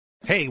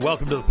Hey,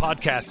 welcome to the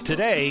podcast.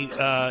 Today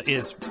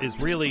is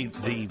really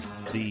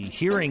the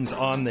hearings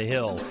on the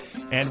Hill,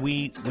 and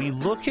we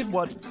look at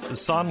what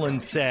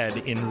Sondland said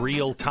in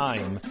real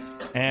time,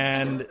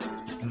 and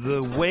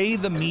the way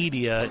the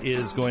media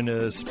is going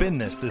to spin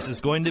this is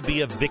going to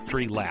be a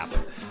victory lap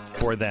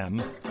for them,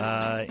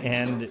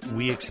 and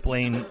we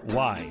explain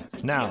why.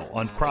 Now,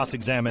 on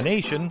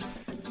cross-examination,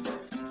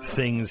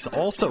 things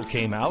also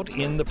came out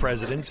in the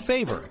president's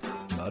favor.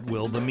 But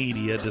will the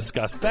media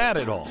discuss that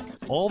at all?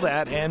 All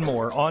that and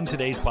more on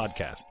today's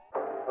podcast.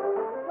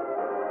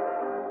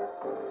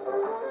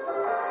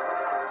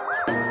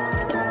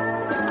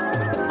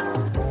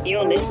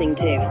 You're listening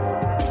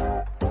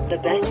to the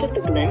best of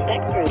the Glenn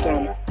Beck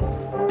program.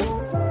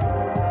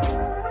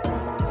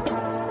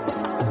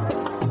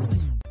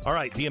 All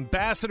right, the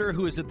ambassador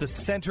who is at the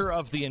center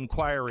of the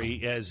inquiry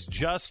has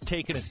just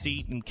taken a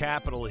seat in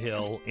Capitol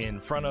Hill in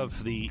front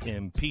of the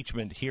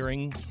impeachment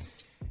hearing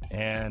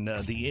and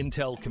the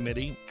Intel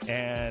Committee,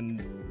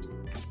 and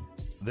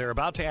they're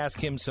about to ask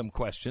him some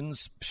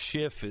questions.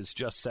 Schiff has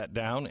just sat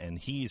down, and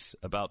he's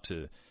about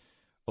to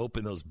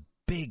open those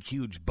big,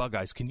 huge bug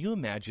eyes. Can you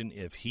imagine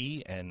if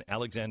he and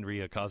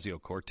Alexandria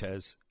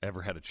Ocasio-Cortez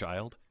ever had a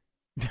child?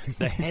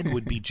 The head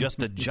would be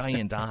just a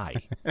giant eye.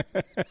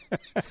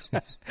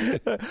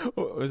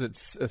 Was it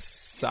a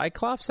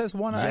Cyclops has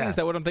one eye? Is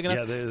that what I'm thinking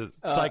of? Yeah, the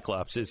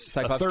Cyclops is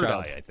Cyclops a third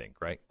child. Eye, I think,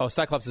 right? Oh,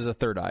 Cyclops is a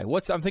third eye.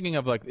 I'm thinking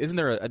of, like, isn't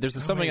there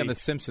there's something on The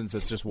Simpsons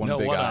that's just one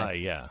big one eye?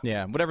 Yeah.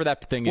 Yeah, whatever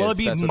that thing is. Well,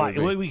 it'd be Mike.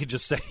 We could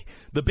just say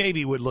the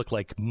baby would look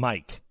like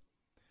Mike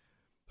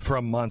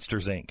from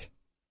Monsters, Inc.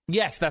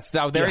 Yes,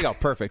 there you go.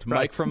 Perfect. Right.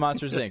 Mike from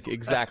Monsters, Inc.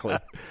 Exactly.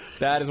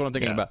 That is what I'm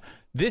thinking about.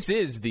 This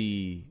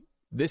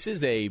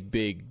is a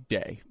big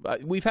day.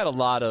 We've had a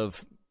lot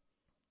of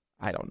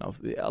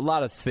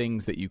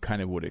things that you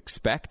kind of would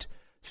expect.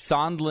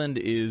 Sondland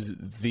is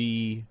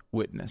the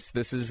witness.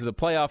 This is the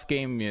playoff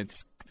game.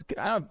 Is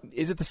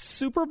it the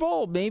Super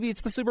Bowl? Maybe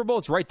it's the Super Bowl.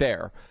 It's right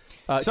there.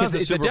 Because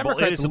if the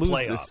Democrats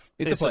lose this,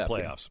 it's a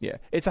playoffs. Game. Yeah,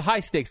 it's a high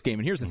stakes game.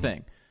 And here's the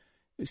thing: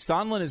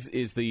 Sondland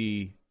is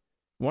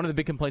one of the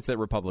big complaints that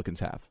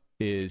Republicans have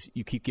is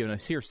you keep giving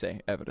us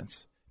hearsay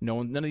evidence.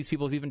 None of these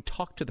people have even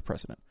talked to the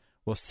president.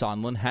 Well,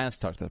 Sondland has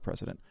talked to the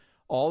president.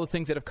 All the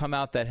things that have come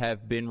out that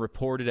have been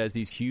reported as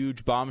these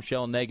huge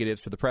bombshell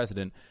negatives for the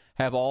president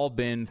have all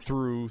been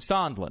through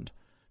Sondland,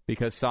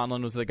 because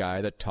Sondland was the guy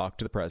that talked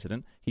to the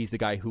president. He's the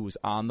guy who was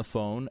on the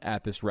phone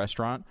at this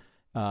restaurant,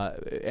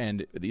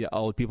 and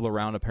all the people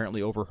around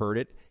apparently overheard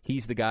it.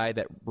 He's the guy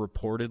that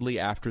reportedly,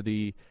 after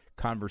the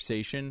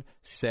conversation,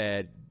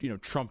 said,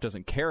 Trump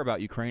doesn't care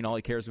about Ukraine. All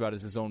he cares about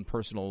is his own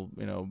personal,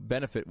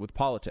 benefit with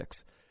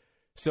politics.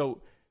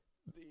 So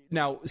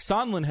now,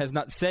 Sondland has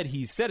not said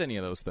he's said any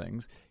of those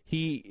things.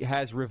 He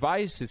has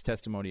revised his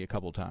testimony a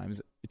couple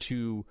times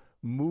to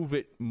move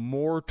it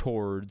more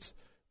towards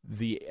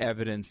the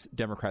evidence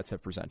Democrats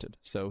have presented.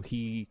 So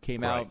he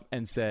came out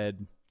and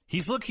said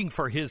he's looking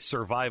for his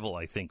survival,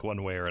 I think,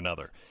 one way or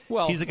another.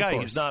 Well, he's a guy,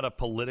 he's not a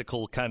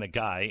political kind of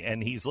guy,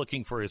 and he's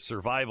looking for his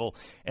survival.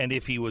 And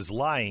if he was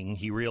lying,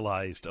 he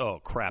realized, oh,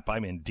 crap,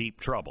 I'm in deep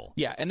trouble.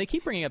 Yeah, and they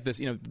keep bringing up this,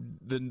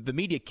 the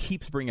media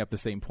keeps bringing up the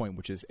same point,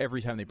 which is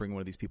every time they bring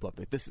one of these people up,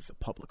 this is a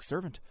public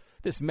servant.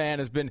 This man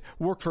has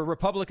worked for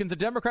Republicans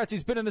and Democrats.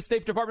 He's been in the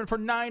State Department for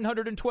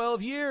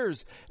 912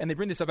 years. And they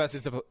bring this up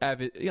as a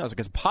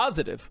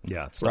positive.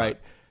 Yeah, it's right.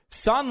 Not.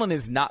 Sondland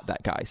is not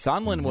that guy.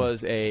 Sondland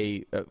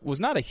was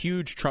not a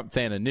huge Trump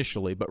fan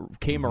initially,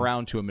 but came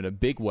around to him in a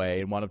big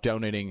way and wound up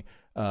donating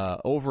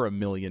over $1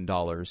 million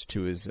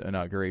to his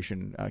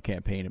inauguration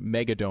campaign.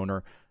 Mega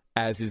donor,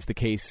 as is the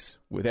case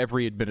with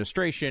every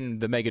administration.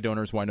 The mega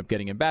donors wind up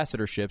getting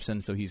ambassadorships,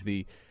 and so he's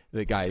the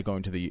guy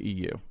going to the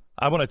EU.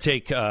 I want to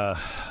take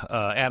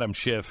Adam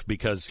Schiff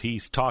because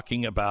he's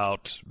talking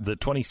about the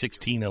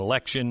 2016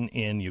 election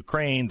in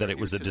Ukraine, that it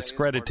was a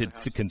discredited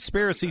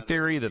conspiracy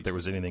theory, that there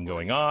was anything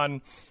going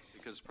on,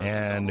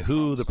 and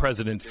who the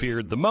president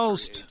feared the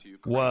most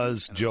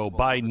was Joe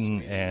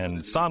Biden, and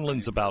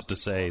Sondland's about to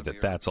say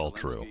that that's all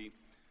true.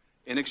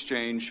 In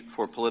exchange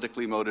for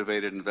politically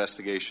motivated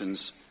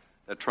investigations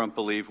that Trump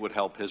believed would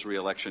help his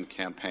reelection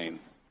campaign.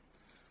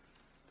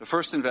 The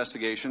first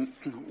investigation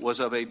was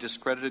of a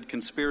discredited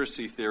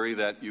conspiracy theory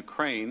that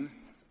Ukraine,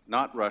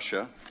 not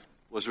Russia,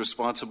 was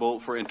responsible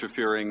for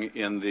interfering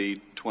in the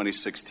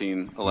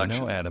 2016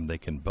 election. Adam, they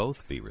can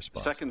both be responsible.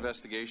 The second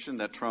investigation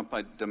that Trump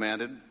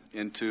demanded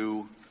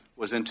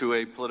was into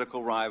a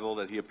political rival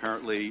that he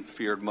apparently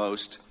feared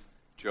most,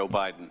 Joe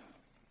Biden.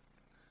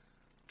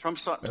 Trump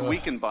sought to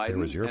weaken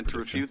Biden and to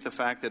refute the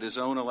fact that his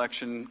own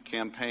election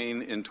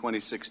campaign in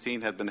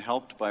 2016 had been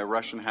helped by a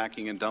Russian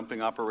hacking and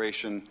dumping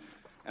operation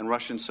and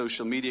Russian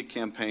social media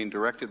campaign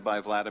directed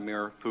by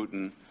Vladimir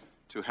Putin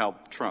to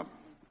help Trump.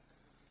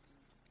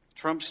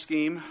 Trump's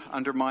scheme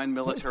undermined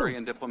military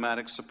and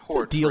diplomatic support.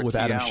 What's the deal for with a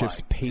key Adam ally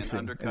Schiff's pacing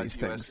and in undercut these US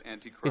things? It's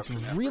anti-corruption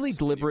really efforts in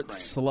deliberate, Ukraine.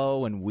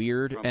 slow, and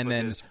weird. Trump And put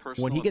then his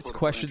personal when he and gets political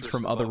questions interests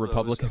from other above those of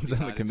Republicans the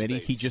on the United committee,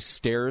 he States. just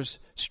stares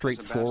straight As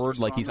Ambassador forward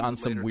like he's Sondland on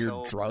some later weird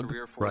told drug.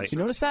 career foreign Right. You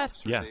notice that?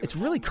 Service Yeah. David It's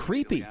really Hallman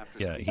creepy. immediately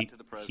after Yeah, speaking to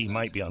the he president.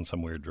 might be on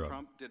some weird drug.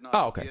 Trump did not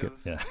Oh, okay, give good.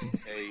 Yeah.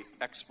 a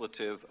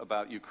expletive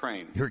about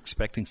Ukraine. You're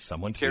expecting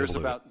someone to be cares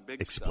able to about big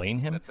explain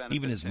stuff him? that benefits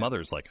Even his him,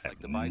 mother's like, I like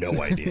have the Biden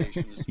no idea.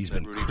 investigations He's that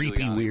been Rudy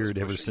creepy Giuliani weird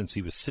was ever pushing. since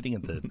he was sitting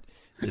at the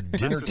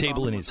dinner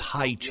table in his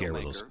high chair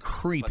with those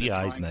creepy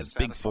eyes and that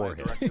big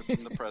forehead.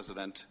 From the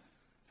president,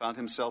 found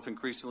himself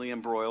increasingly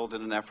embroiled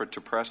in an effort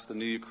to press the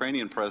new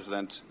Ukrainian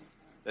president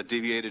that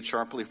deviated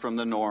sharply from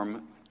the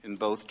norm in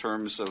both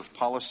terms of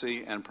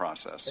policy and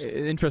process.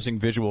 Interesting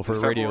visual for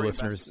radio February,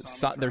 listeners.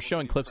 Sondland They're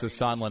showing clips of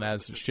Sondland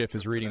as Schiff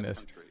is reading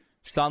this.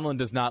 Sondland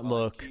does not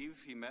look. He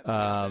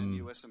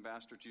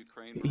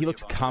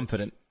looks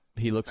confident.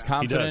 He looks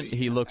confident.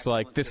 He looks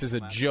like this is a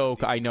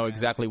joke. I know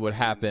exactly what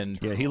happened.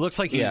 Yeah, he looks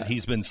like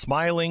he's been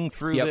smiling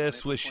through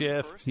this with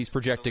Schiff. He's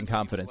projecting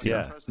confidence.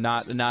 Yeah,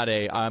 not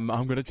a I'm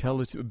going to tell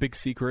a big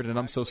secret and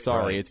I'm so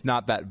sorry. Right. It's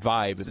not that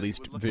vibe, at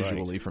least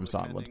visually, from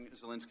Sondland.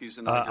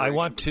 I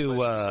want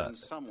to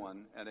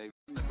someone at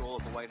the goal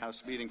of the White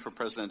House meeting for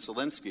President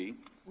Zelensky,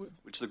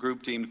 which the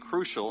group deemed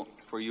crucial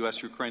for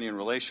U.S.-Ukrainian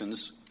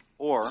relations.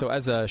 So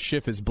as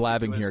Schiff is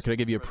blabbing here, can I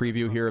give you a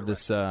preview here of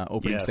this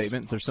opening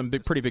statement? There's some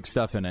pretty big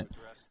stuff in it.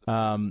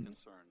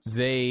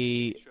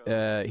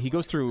 He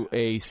goes through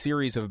a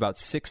series of about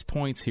 6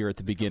 points here at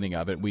the beginning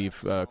of it.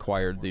 We've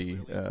acquired the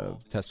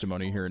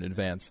testimony here in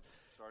advance.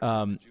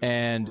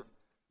 And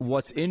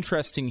what's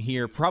interesting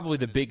here, probably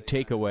the big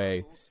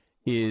takeaway,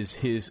 is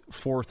his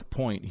fourth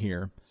point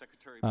here.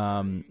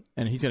 And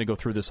he's going to go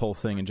through this whole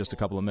thing in just a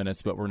couple of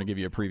minutes, but we're going to give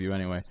you a preview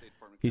anyway.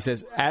 He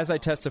says, as I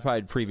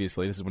testified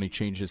previously, this is when he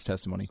changed his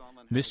testimony,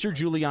 Mr.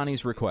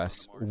 Giuliani's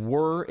requests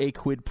were a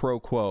quid pro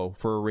quo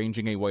for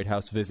arranging a White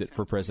House visit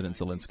for President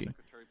Zelensky.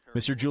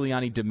 Mr.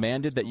 Giuliani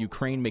demanded that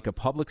Ukraine make a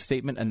public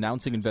statement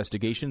announcing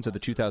investigations of the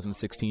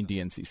 2016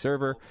 DNC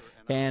server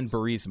and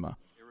Burisma.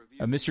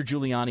 Mr.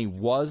 Giuliani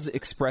was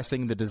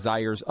expressing the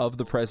desires of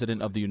the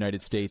President of the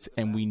United States,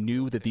 and we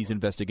knew that these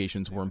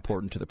investigations were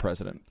important to the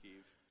President.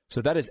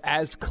 So that is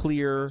as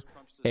clear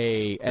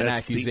an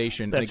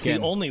accusation. That's the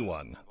only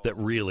one that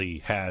really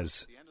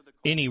has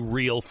any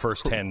real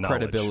first-hand knowledge.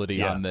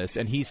 Credibility on this.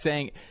 And he's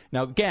saying,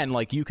 now again,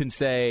 like you can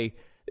say,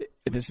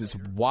 this is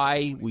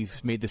why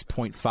we've made this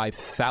point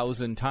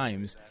 5,000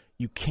 times.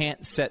 You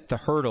can't set the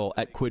hurdle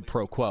at quid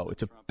pro quo.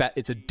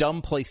 It's a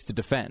dumb place to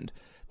defend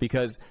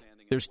because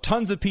there's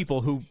tons of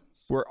people who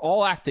were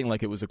all acting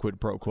like it was a quid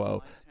pro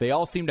quo. They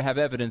all seem to have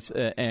evidence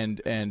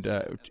and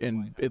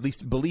at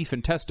least belief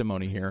and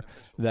testimony here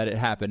that it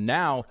happened.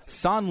 Now,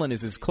 Sondland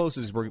is as close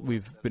as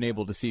we've been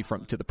able to see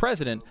to the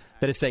president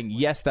that is saying,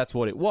 yes, that's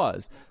what it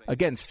was.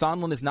 Again,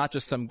 Sondland is not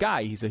just some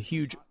guy. He's a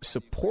huge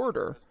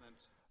supporter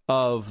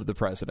of the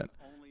president.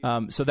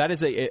 So that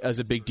is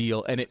a big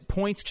deal. And it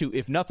points to,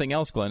 if nothing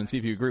else, Glenn, and see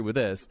if you agree with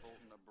this,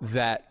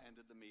 that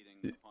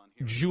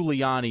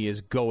Giuliani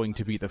is going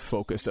to be the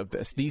focus of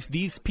this.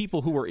 These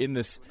people who are in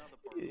this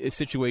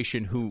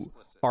situation who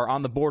are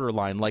on the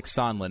borderline, like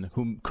Sondland,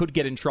 who could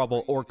get in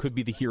trouble or could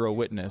be the hero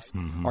witness,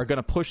 are going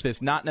to push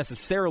this not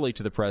necessarily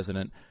to the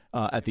president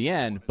at the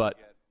end, but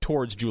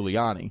towards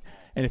Giuliani.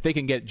 And if they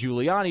can get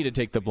Giuliani to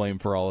take the blame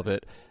for all of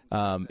it,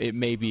 it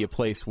may be a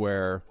place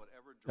where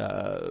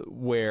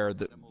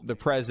the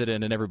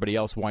president and everybody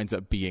else winds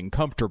up being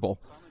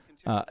comfortable.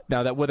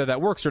 Now, whether that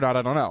works or not,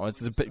 I don't know.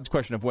 It's a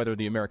question of whether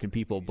the American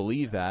people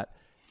believe that.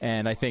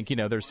 And I think,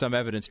 there's some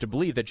evidence to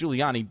believe that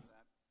Giuliani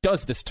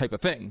does this type of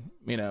thing,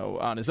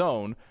 on his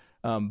own.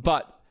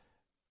 But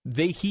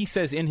he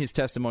says in his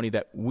testimony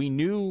that we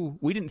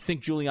didn't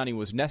think Giuliani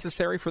was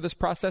necessary for this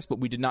process, but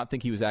we did not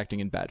think he was acting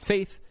in bad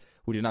faith.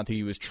 We did not think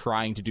he was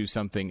trying to do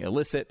something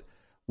illicit.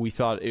 We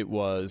thought it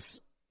was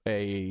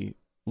a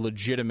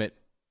legitimate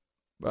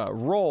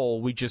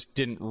role. We just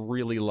didn't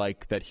really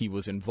like that he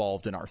was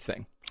involved in our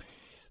thing.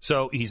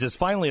 So he says,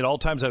 finally, at all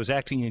times I was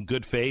acting in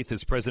good faith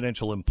as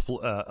presidential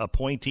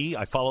appointee.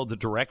 I followed the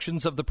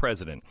directions of the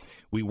president.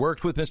 We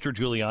worked with Mr.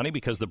 Giuliani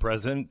because the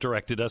president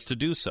directed us to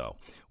do so.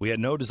 We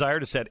had no desire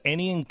to set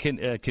any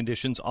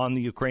conditions on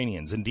the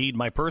Ukrainians. Indeed,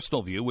 my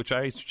personal view, which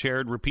I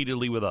shared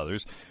repeatedly with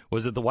others,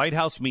 was that the White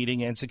House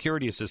meeting and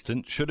security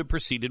assistant should have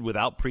proceeded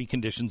without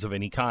preconditions of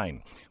any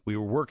kind. We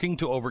were working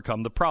to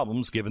overcome the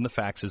problems given the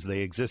facts as they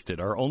existed.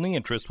 Our only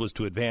interest was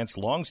to advance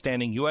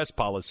longstanding U.S.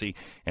 policy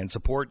and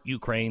support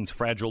Ukraine's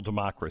fragile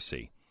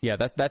democracy. Yeah,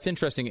 that's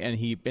interesting. And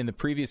he, in the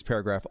previous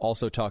paragraph,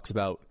 also talks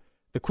about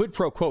the quid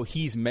pro quo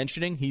he's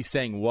mentioning, he's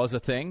saying was a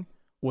thing,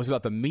 was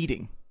about the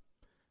meeting,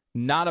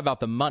 not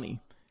about the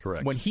money.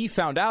 Correct. When he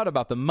found out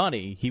about the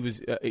money, he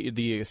was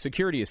the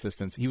security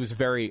assistance, he was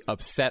very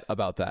upset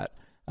about that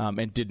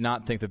and did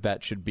not think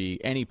that should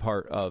be any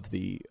part of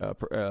the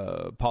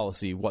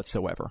policy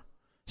whatsoever.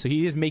 So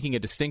he is making a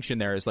distinction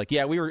there. It's like,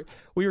 yeah, we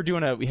were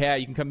doing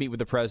you can come meet with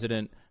the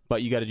president,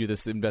 but you got to do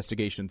this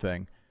investigation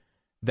thing.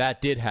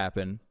 That did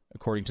happen,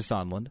 according to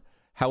Sondland.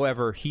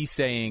 However, he's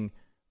saying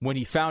when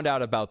he found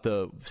out about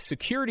the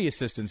security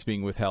assistance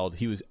being withheld,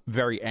 he was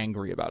very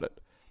angry about it.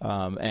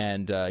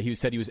 And he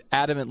said he was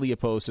adamantly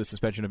opposed to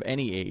suspension of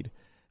any aid.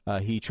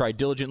 He tried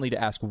diligently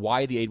to ask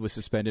why the aid was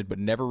suspended, but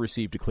never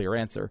received a clear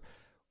answer.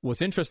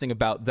 What's interesting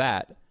about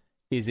that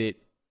is it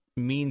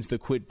means the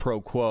quid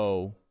pro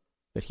quo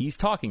that he's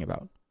talking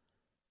about,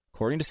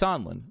 according to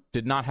Sondland,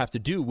 did not have to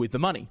do with the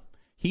money.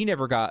 He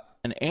never got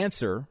an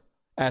answer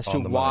as to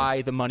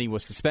why the money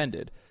was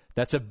suspended.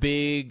 That's a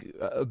big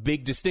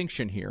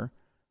distinction here.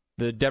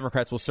 The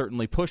Democrats will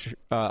certainly push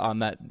on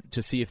that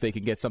to see if they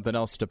can get something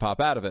else to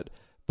pop out of it.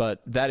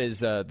 But that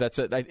is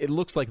it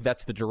looks like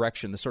that's the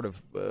direction, the sort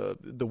of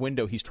the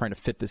window he's trying to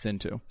fit this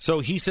into. So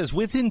he says,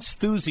 with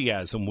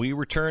enthusiasm, we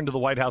returned to the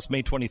White House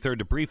May 23rd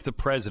to brief the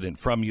president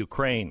from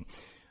Ukraine.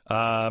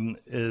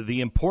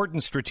 The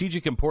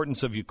strategic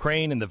importance of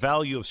Ukraine and the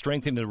value of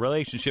strengthening the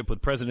relationship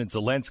with President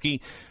Zelensky.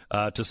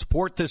 To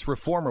support this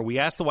reformer, we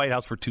asked the White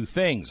House for two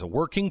things: a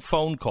working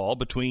phone call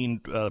between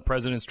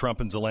Presidents Trump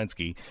and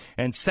Zelensky,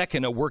 and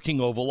second, a working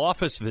Oval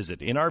Office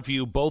visit. In our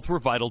view, both were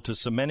vital to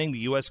cementing the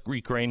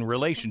U.S.-Ukraine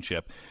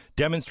relationship,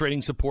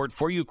 demonstrating support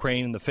for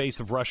Ukraine in the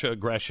face of Russia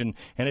aggression,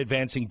 and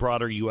advancing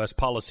broader U.S.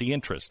 policy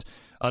interest.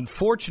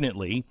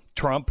 Unfortunately,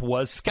 Trump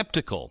was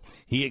skeptical.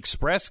 He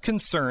expressed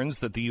concerns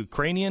that the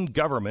Ukrainian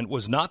government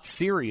was not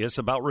serious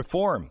about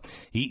reform.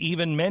 He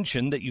even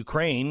mentioned that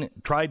Ukraine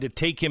tried to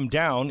take him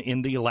down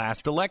in the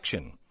last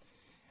election.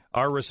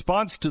 Our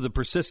response to the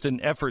persistent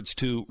efforts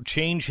to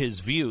change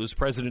his views,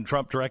 President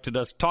Trump directed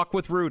us, talk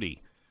with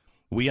Rudy.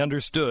 We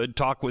understood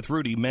talk with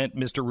Rudy meant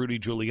Mr. Rudy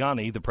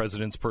Giuliani, the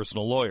president's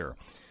personal lawyer.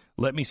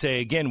 Let me say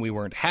again, we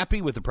weren't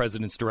happy with the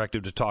president's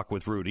directive to talk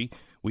with Rudy.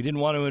 We didn't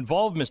want to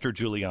involve Mr.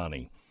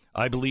 Giuliani.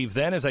 I believe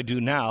then, as I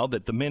do now,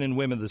 that the men and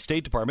women of the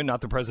State Department,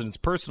 not the president's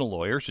personal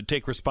lawyer, should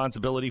take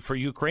responsibility for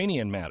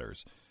Ukrainian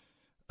matters.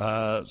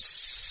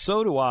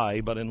 So do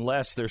I, but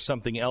unless there's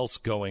something else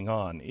going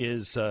on.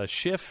 Is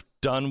Schiff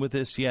done with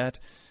this yet?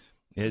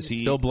 Is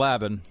he still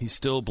blabbing? He's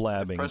still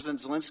blabbing. President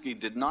Zelensky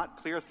did not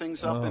clear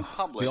things up in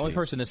public. The only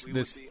person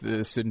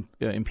this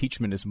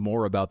impeachment is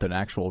more about than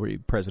actual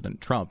President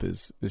Trump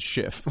is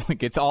Schiff.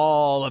 Like, it's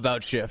all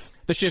about Schiff.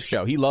 The Schiff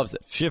show. He loves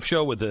it. Schiff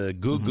show with the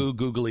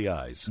googly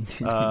eyes.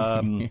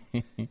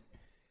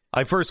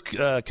 I first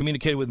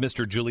communicated with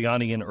Mr.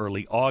 Giuliani in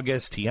early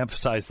August. He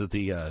emphasized that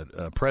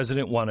the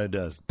president wanted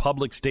a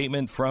public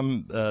statement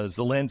from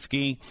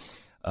Zelensky.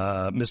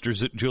 Mr.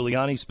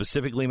 Giuliani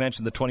specifically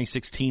mentioned the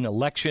 2016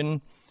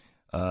 election,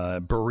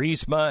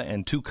 Burisma,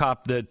 and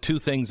the two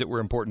things that were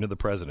important to the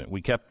president.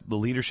 We kept the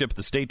leadership of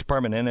the State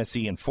Department and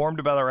NSC informed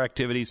about our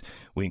activities.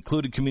 We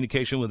included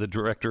communication with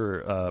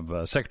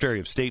the Secretary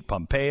of State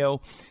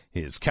Pompeo,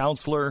 his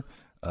counselor,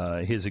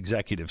 his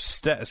executive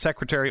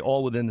secretary,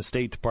 all within the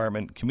State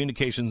Department,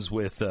 communications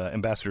with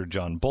Ambassador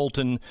John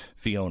Bolton,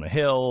 Fiona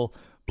Hill,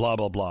 blah,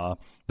 blah, blah.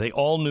 They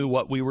all knew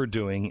what we were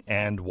doing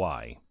and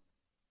why.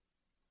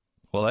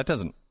 Well,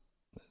 does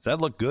that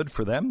look good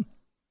for them?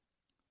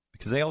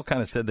 Because they all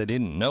kind of said they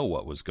didn't know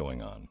what was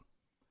going on.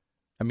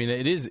 I mean,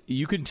 it is,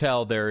 you can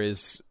tell there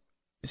is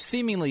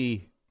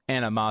seemingly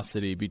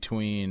animosity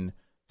between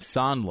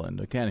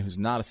Sondland, again, who's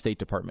not a State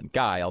Department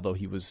guy, although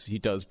he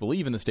does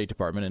believe in the State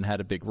Department and had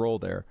a big role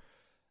there,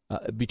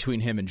 between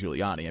him and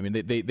Giuliani. I mean,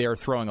 they are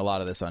throwing a lot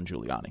of this on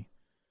Giuliani.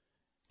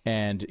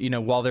 And,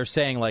 while they're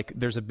saying, like,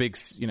 there's a big,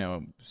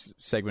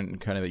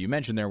 segment kind of that you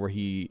mentioned there where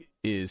he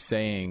is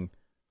saying,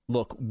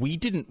 look, we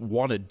didn't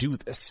want to do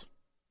this.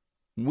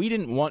 We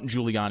didn't want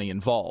Giuliani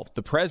involved.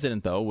 The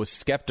president, though, was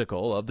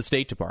skeptical of the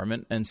State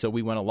Department, and so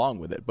we went along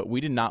with it. But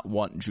we did not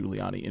want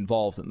Giuliani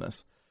involved in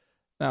this.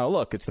 Now,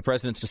 look, it's the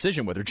president's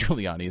decision whether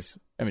Giuliani's...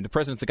 I mean, the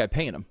president's the guy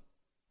paying him,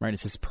 right?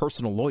 It's his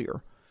personal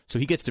lawyer. So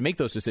he gets to make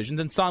those decisions,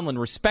 and Sondland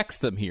respects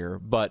them here,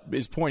 but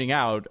is pointing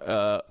out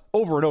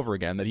over and over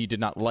again that he did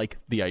not like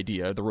the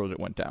idea, the road it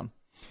went down.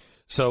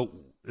 So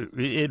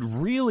it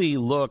really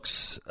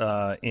looks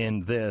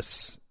in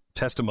this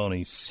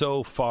testimony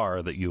so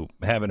far that you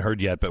haven't heard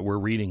yet, but we're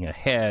reading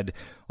ahead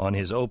on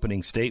his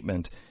opening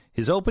statement.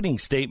 His opening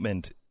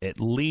statement, at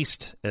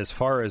least as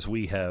far as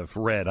we have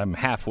read, I'm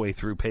halfway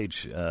through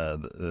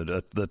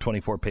the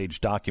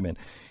 24-page document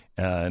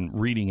and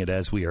reading it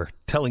as we are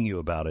telling you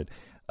about it.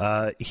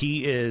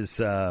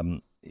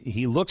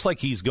 He looks like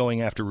he's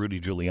going after Rudy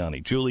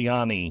Giuliani.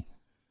 Giuliani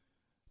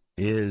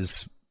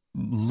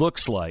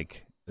looks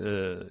like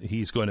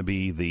he's going to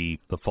be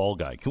the fall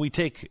guy. Can we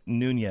take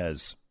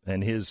Nunez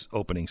and his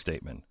opening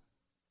statement?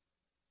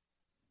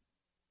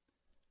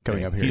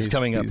 Coming up here. He's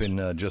coming up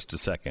in just a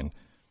second.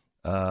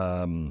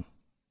 Some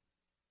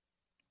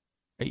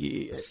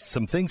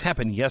things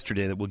happened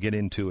yesterday that we'll get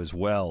into as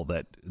well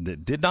that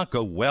did not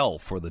go well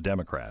for the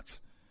Democrats.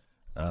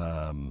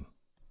 And,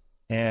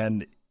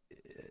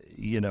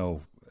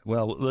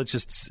 let's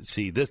just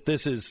see.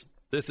 This is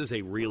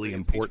a really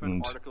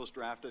important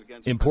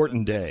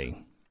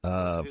day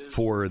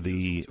for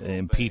the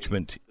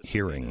impeachment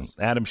hearing.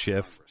 Adam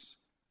Schiff.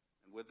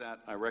 With that,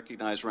 I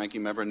recognize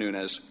Ranking Member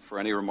Nunez for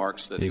any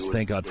remarks that he would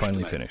thank God,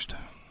 finally make. finished.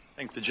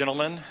 Thank the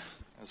gentleman.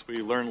 As we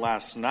learned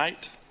last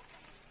night,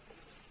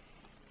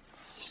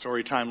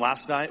 Story time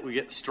last night. We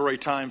get story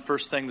time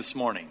first thing this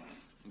morning.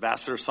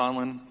 Ambassador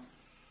Sondland,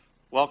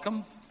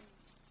 welcome.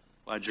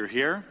 Glad you're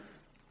here.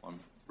 Well, I'm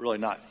really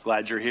not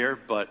glad you're here,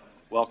 but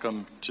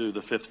welcome to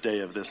the fifth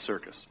day of this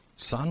circus.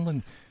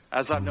 Sondland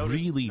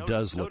really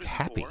does look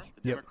happy.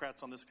 The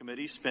Democrats on this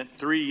committee spent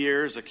 3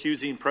 years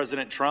accusing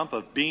President Trump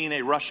of being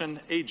a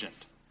Russian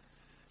agent.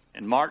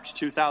 In March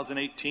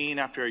 2018,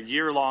 after a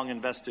year-long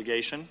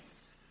investigation,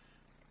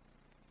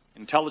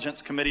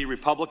 Intelligence Committee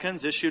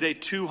Republicans issued a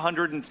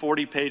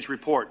 240-page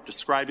report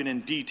describing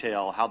in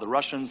detail how the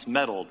Russians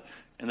meddled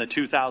in the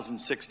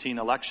 2016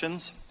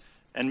 elections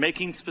and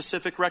making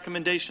specific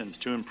recommendations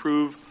to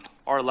improve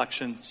our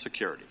election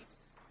security.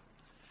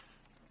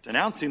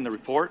 Denouncing the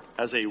report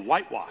as a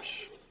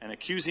whitewash and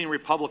accusing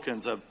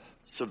Republicans of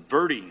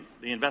subverting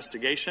the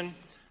investigation,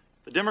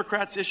 the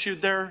Democrats issued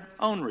their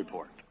own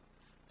report,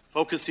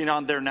 focusing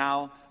on their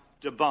now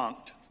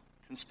debunked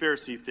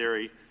conspiracy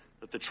theory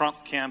that the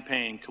Trump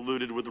campaign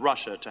colluded with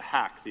Russia to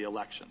hack the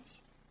elections.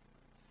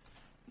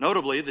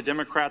 Notably, the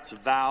Democrats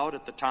vowed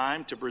at the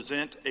time to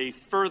present a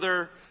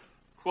further,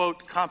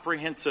 quote,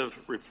 comprehensive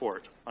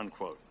report,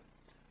 unquote,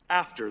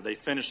 after they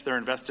finished their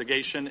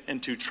investigation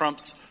into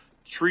Trump's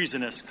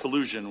treasonous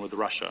collusion with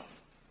Russia.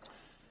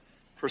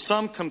 For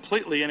some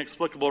completely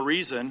inexplicable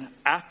reason,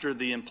 after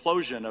the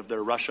implosion of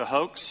their Russia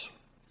hoax,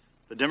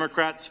 the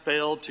Democrats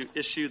failed to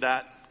issue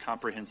that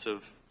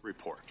comprehensive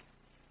report.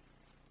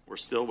 We're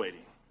still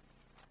waiting.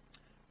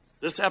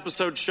 This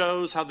episode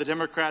shows how the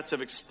Democrats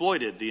have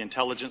exploited the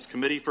Intelligence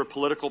Committee for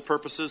political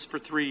purposes for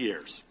 3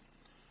 years,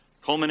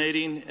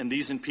 culminating in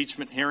these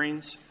impeachment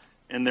hearings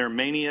and their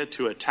mania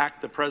to attack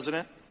the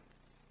president.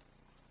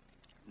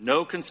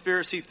 No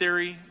conspiracy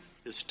theory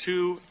is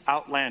too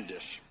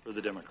outlandish for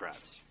the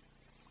Democrats.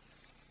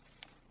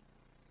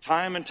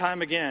 Time and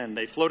time again,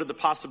 they floated the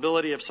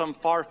possibility of some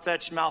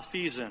far-fetched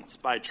malfeasance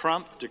by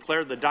Trump,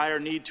 declared the dire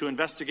need to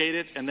investigate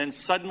it, and then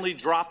suddenly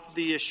dropped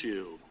the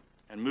issue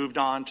and moved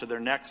on to their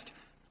next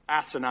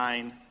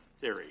asinine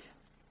theory.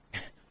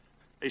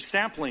 A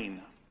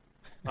sampling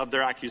of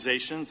their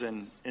accusations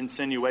and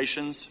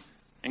insinuations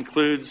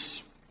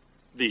includes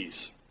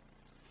these.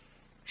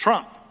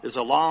 Trump is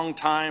a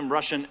longtime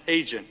Russian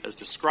agent, as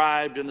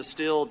described in the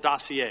Steele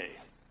dossier.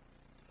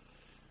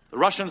 The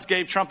Russians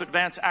gave Trump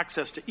advance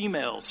access to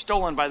emails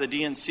stolen by the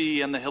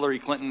DNC and the Hillary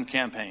Clinton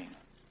campaign.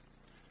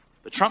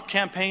 The Trump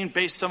campaign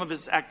based some of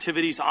its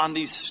activities on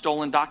these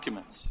stolen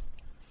documents.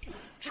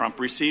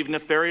 Trump received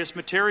nefarious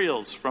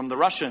materials from the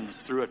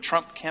Russians through a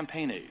Trump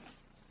campaign aide.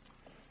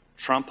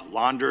 Trump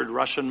laundered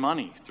Russian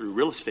money through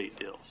real estate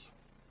deals.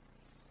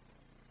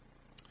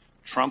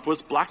 Trump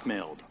was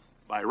blackmailed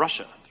by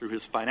Russia through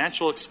his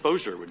financial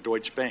exposure with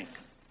Deutsche Bank.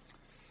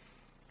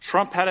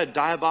 Trump had a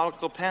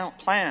diabolical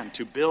plan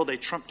to build a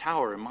Trump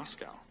Tower in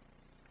Moscow.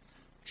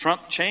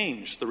 Trump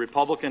changed the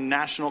Republican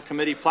National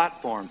Committee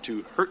platform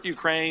to hurt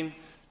Ukraine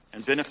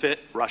and benefit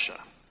Russia.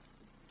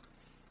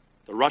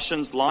 The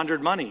Russians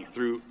laundered money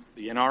through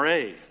the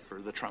NRA for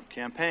the Trump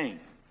campaign.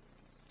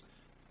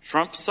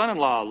 Trump's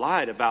son-in-law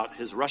lied about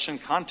his Russian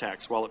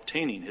contacts while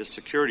obtaining his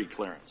security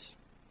clearance.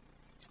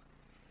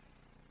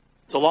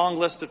 It's a long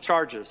list of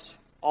charges,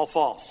 all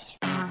false.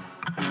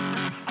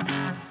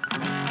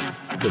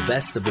 The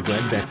best of the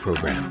Glenn Beck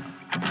program.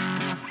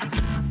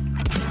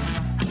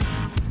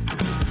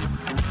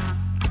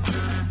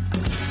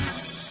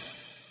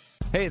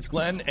 Hey, it's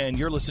Glenn, and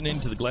you're listening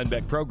to the Glenn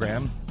Beck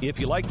program. If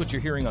you like what you're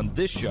hearing on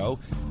this show,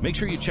 make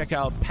sure you check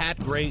out Pat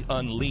Gray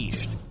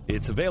Unleashed.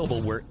 It's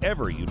available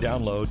wherever you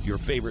download your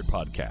favorite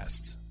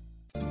podcasts.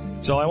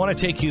 So I want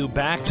to take you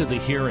back to the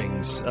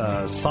hearings.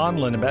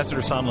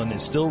 Ambassador Sondland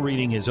is still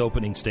reading his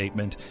opening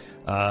statement.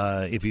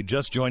 If you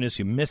just joined us,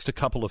 you missed a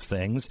couple of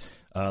things.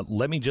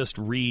 Let me just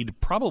read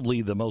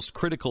probably the most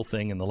critical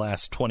thing in the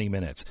last 20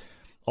 minutes.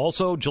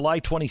 Also, July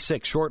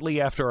 26, shortly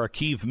after our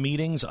Kyiv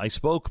meetings, I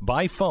spoke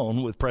by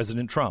phone with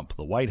President Trump.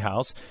 The White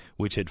House,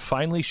 which had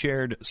finally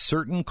shared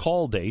certain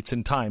call dates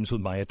and times with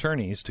my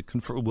attorneys,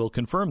 will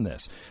confirm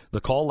this.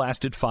 The call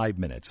lasted 5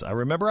 minutes. I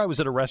remember I was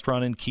at a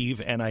restaurant in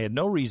Kyiv, and I had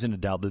no reason to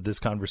doubt that this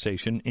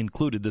conversation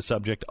included the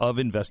subject of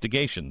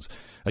investigations.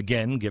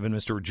 Again, given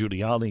Mr.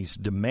 Giuliani's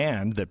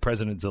demand that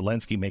President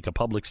Zelensky make a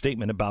public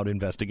statement about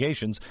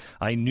investigations,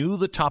 I knew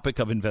the topic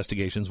of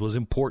investigations was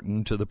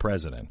important to the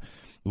president.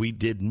 We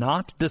did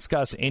not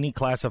discuss any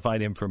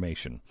classified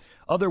information.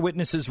 Other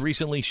witnesses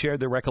recently shared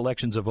their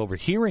recollections of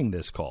overhearing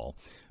this call,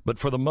 but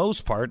for the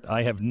most part,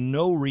 I have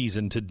no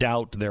reason to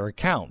doubt their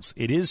accounts.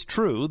 It is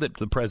true that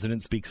the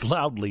president speaks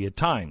loudly at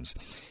times.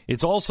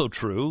 It's also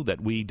true that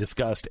we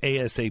discussed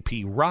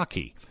ASAP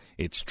Rocky.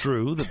 It's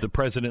true that the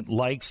president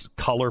likes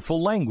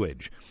colorful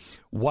language.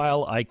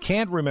 While I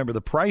can't remember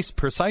the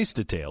precise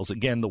details,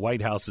 again, the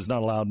White House has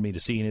not allowed me to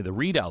see any of the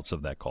readouts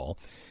of that call,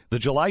 The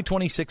July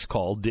 26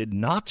 call did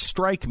not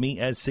strike me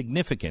as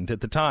significant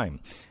at the time.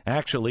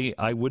 Actually,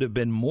 I would have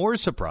been more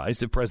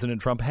surprised if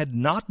President Trump had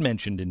not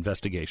mentioned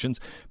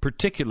investigations,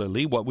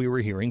 particularly what we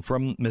were hearing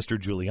from Mr.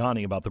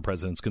 Giuliani about the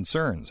president's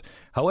concerns.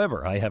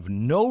 However, I have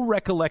no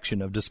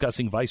recollection of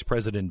discussing Vice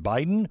President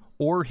Biden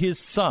or his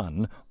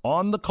son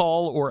on the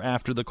call or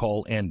after the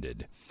call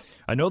ended.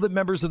 I know that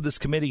members of this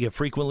committee have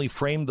frequently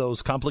framed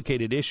those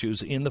complicated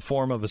issues in the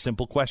form of a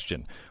simple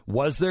question.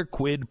 Was there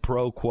quid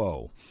pro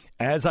quo?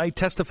 As I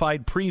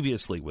testified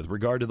previously with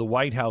regard to the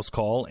White House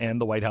call and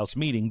the White House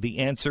meeting, the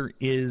answer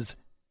is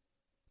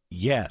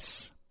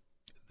yes,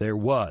 there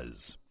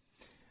was.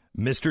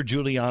 Mr.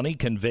 Giuliani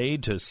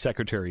conveyed to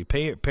Secretary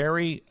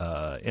Perry,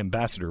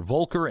 Ambassador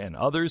Volker, and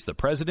others the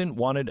president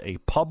wanted a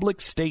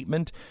public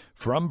statement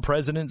from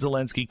President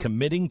Zelensky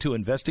committing to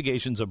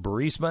investigations of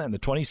Burisma and the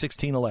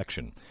 2016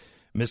 election.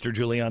 Mr.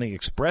 Giuliani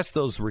expressed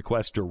those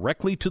requests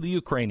directly to the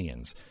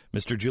Ukrainians.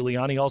 Mr.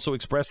 Giuliani also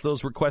expressed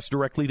those requests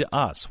directly to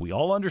us. We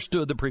all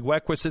understood the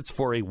prerequisites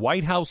for a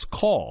White House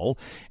call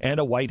and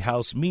a White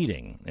House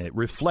meeting. It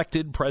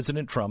reflected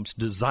President Trump's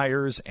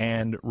desires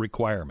and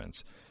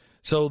requirements.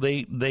 So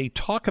they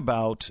talk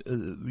about,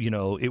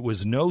 it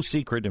was no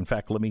secret. In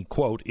fact, let me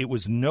quote, it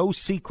was no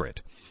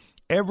secret.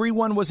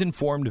 Everyone was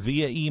informed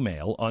via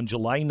email on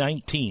July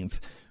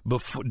 19th,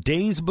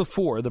 days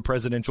before the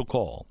presidential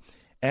call.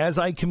 As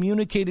I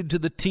communicated to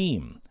the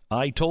team,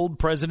 I told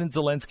President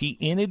Zelensky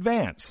in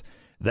advance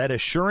that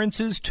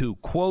assurances to,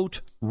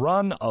 quote,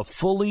 run a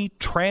fully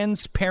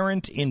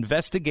transparent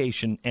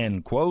investigation,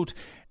 end quote,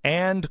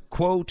 and,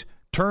 quote,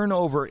 turn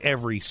over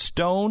every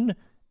stone,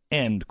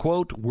 end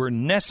quote, were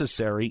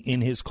necessary in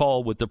his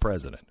call with the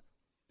president.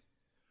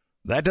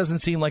 That doesn't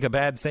seem like a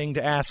bad thing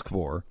to ask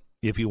for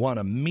if you want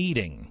a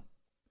meeting.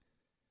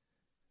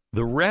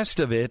 The rest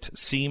of it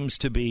seems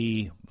to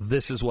be,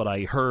 this is what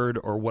I heard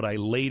or what I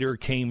later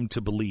came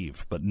to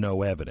believe, but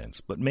no evidence.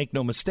 But make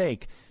no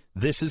mistake,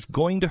 this is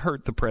going to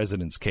hurt the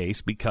president's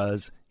case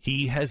because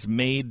he has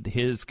made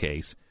his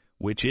case,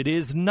 which it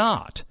is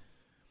not.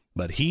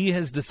 But he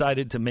has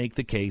decided to make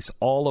the case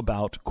all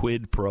about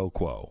quid pro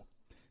quo.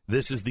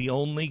 This is the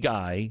only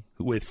guy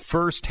with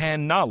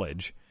firsthand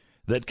knowledge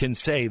that can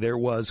say there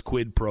was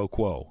quid pro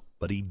quo.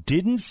 But he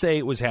didn't say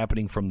it was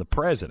happening from the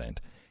president.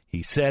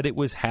 He said it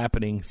was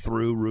happening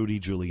through Rudy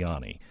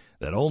Giuliani,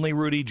 that only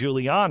Rudy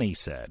Giuliani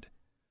said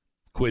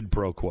quid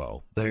pro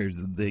quo.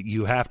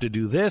 You have to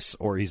do this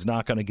or he's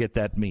not going to get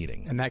that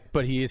meeting.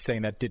 But he is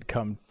saying that did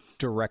come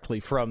directly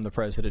from the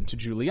president to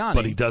Giuliani.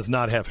 But he does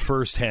not have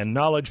firsthand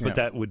knowledge, but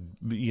that would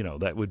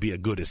be a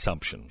good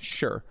assumption.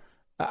 Sure.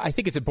 I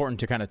think it's important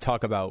to kind of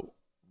talk about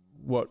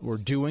what we're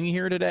doing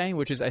here today,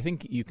 which is I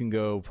think you can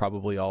go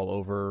probably all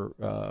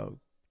over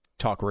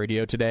talk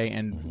radio today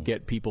and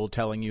get people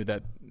telling you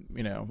that,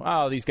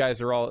 these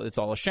guys it's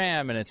all a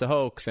sham and it's a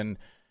hoax and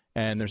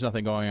there's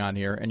nothing going on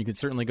here. And you can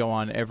certainly go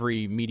on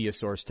every media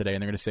source today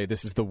and they're going to say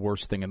this is the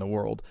worst thing in the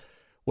world.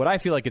 What I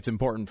feel like it's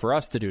important for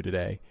us to do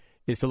today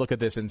is to look at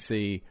this and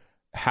see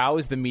how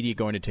is the media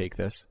going to take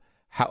this?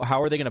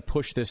 How are they going to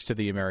push this to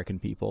the American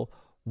people?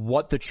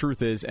 What the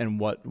truth is and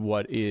what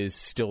is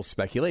still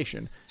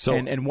speculation. So,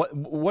 and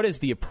what is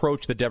the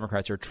approach the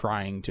Democrats are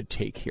trying to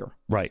take here?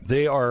 Right.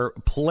 They are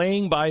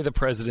playing by the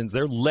president.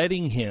 They're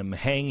letting him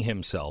hang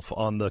himself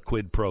on the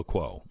quid pro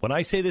quo. When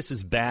I say this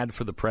is bad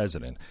for the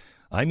president,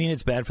 I mean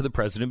it's bad for the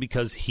president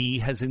because he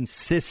has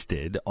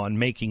insisted on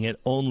making it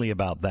only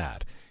about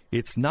that.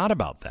 It's not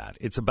about that.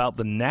 It's about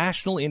the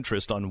national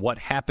interest on what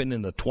happened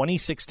in the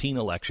 2016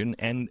 election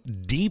and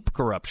deep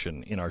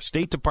corruption in our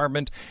State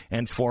Department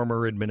and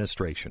former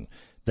administration.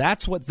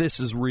 That's what this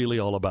is really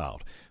all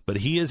about. But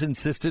he has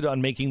insisted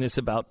on making this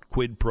about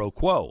quid pro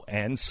quo.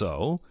 And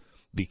so,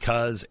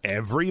 because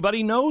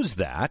everybody knows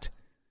that,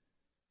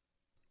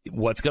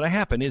 what's going to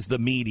happen is the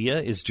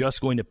media is just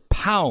going to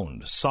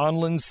pound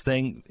Sondland's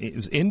thing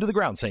into the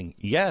ground, saying,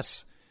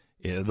 yes,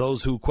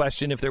 those who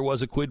question if there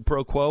was a quid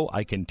pro quo,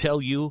 I can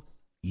tell you,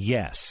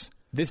 yes.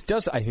 This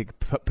does, I think,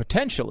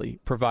 potentially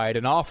provide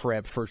an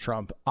off-ramp for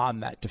Trump on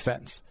that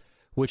defense,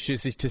 which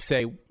is to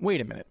say,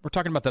 wait a minute, we're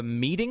talking about the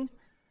meeting?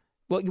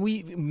 Well,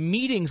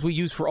 meetings we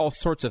use for all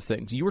sorts of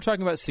things. You were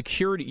talking about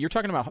security. You're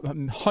talking about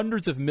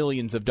hundreds of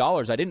millions of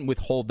dollars. I didn't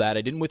withhold that.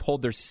 I didn't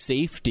withhold their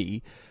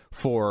safety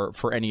for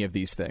any of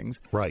these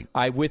things. Right.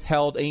 I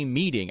withheld a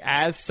meeting,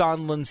 as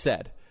Sondland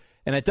said.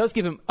 And it does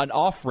give him an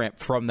off-ramp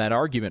from that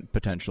argument,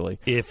 potentially.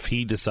 If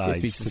he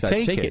decides to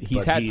take it.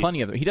 He's had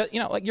plenty of it. He does,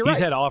 you're right. He's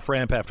had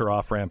off-ramp after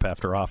off-ramp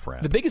after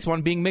off-ramp. The biggest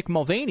one being Mick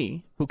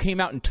Mulvaney, who came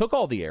out and took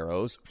all the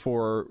arrows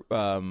for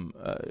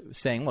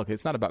saying, look,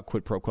 it's not about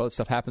quid pro quo.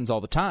 Stuff happens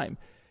all the time.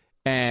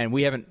 And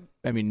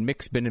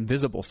Mick's been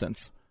invisible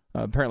since.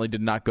 Apparently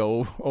did not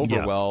go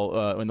over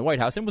well in the White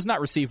House and was not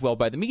received well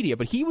by the media.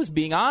 But he was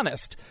being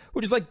honest,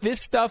 which is like,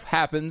 this stuff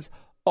happens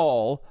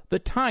all the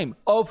time.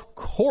 Of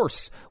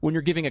course, when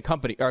you're giving a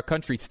country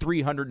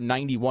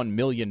 $391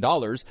 million,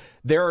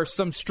 there are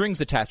some strings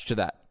attached to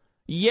that.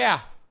 Yeah,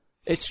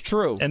 It's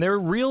true. And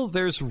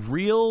there's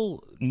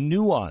real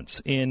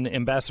nuance in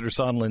Ambassador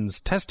Sondland's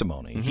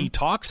testimony. He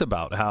talks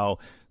about how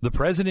the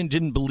president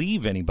didn't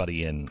believe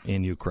anybody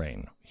in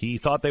Ukraine. He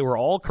thought they were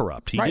all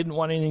corrupt. He didn't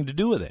want anything to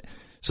do with it.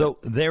 So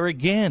there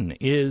again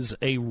is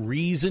a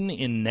reason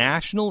in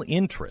national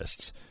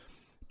interests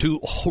to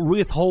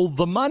withhold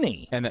the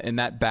money. And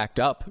that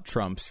backed up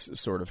Trump's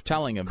sort of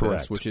telling of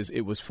this, which is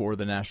it was for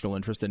the national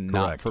interest and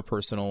not for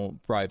personal,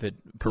 private,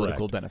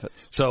 political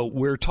benefits. So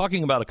we're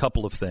talking about a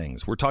couple of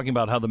things. We're talking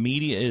about how the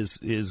media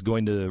is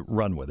going to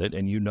run with it,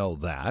 and you know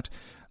that.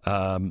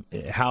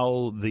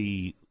 How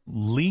the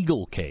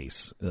legal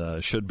case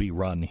should be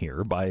run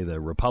here by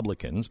the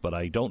Republicans, but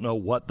I don't know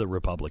what the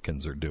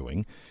Republicans are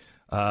doing.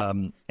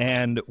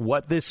 And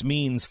what this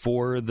means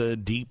for the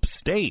deep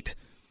state.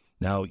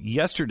 Now,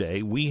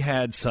 yesterday we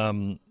had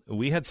some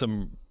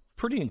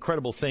pretty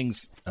incredible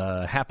things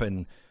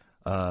happen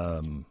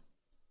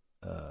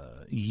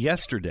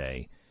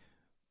yesterday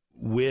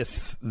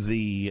with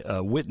the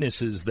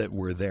witnesses that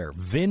were there.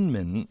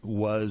 Vindman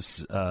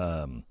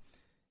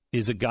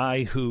is a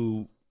guy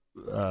who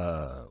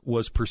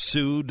was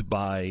pursued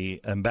by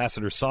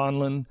Ambassador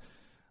Sondland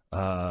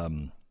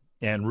and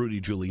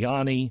Rudy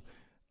Giuliani.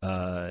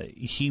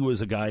 He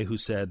was a guy who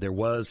said there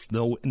was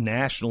no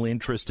national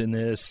interest in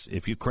this.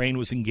 If Ukraine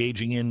was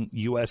engaging in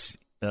U.S.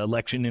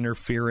 election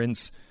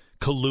interference,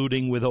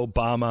 colluding with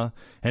Obama,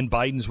 and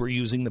Biden's were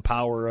using the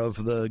power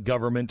of the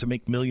government to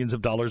make millions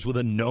of dollars with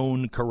a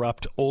known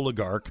corrupt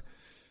oligarch,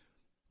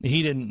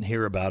 he didn't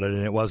hear about it,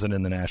 and it wasn't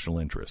in the national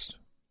interest.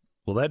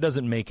 Well, that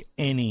doesn't make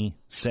any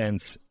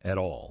sense at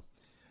all.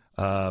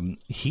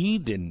 He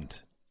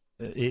didn't.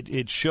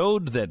 It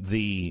showed that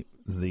the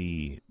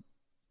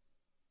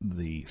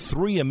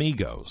three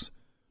amigos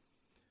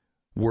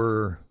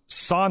were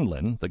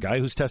Sondland, the guy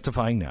who's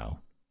testifying now,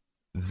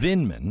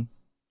 Vindman,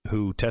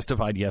 who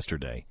testified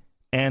yesterday,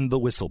 and the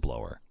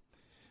whistleblower.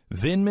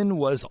 Vindman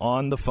was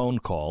on the phone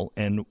call,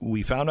 and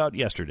we found out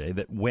yesterday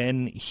that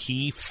when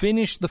he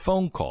finished the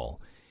phone call,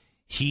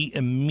 he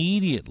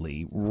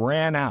immediately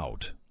ran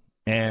out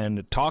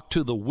and talked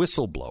to the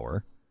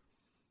whistleblower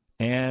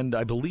and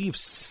I believe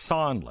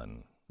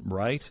Sondland,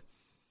 right?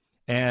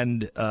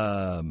 And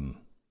I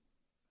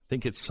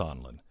think it's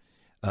Sondland.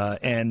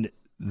 And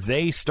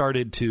they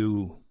started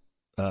to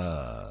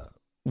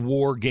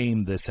war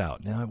game this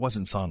out. Now, it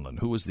wasn't Sondland.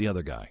 Who was the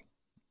other guy?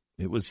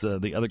 It was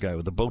the other guy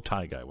with the bow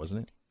tie guy,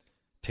 wasn't it?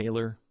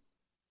 Taylor?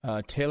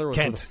 Taylor was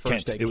Kent. the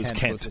first day. It was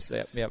Kent.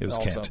 It was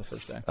Kent. Also the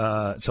first day.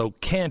 So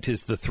Kent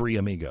is the three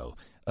amigo.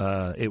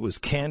 It was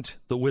Kent,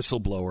 the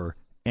whistleblower,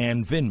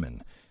 and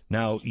Vindman.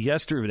 Now,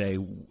 yesterday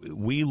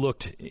we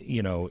looked, at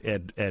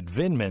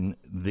Vindman.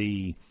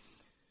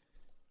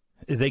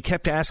 They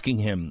kept asking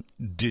him,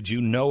 "Did you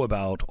know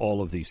about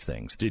all of these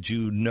things? Did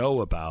you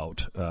know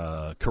about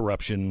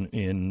corruption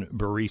in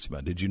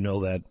Burisma? Did you know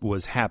that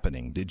was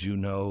happening? Did you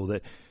know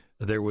that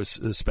there was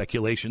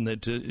speculation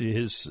that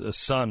his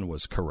son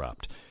was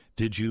corrupt?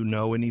 Did you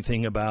know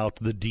anything about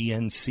the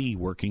DNC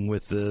working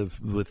with the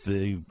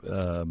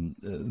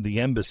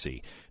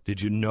embassy?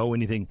 Did you know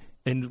anything?"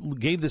 And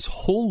gave this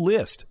whole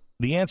list.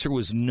 The answer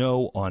was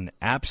no on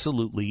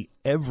absolutely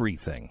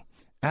everything.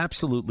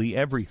 Absolutely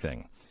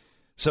everything.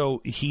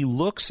 So he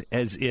looks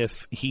as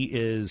if he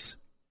is,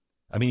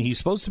 he's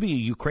supposed to be a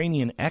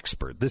Ukrainian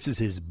expert. This is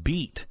his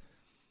beat.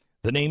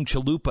 The name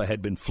Chalupa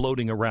had been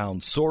floating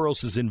around.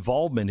 Soros's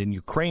involvement in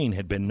Ukraine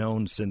had been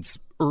known since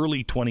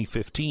early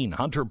 2015.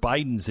 Hunter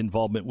Biden's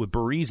involvement with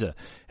Burisma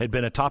had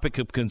been a topic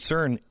of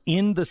concern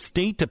in the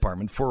State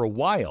Department for a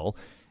while,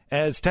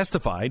 as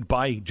testified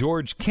by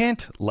George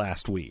Kent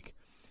last week.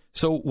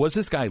 So was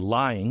this guy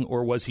lying,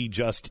 or was he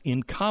just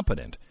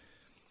incompetent?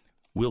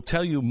 We'll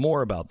tell you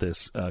more about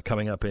this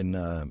coming up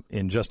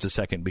in just a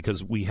second,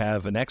 because we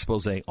have an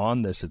expose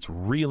on this. It's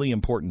really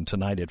important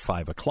tonight at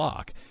 5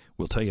 o'clock.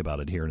 We'll tell you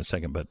about it here in a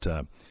second. But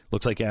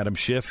looks like Adam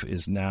Schiff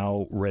is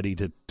now ready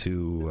to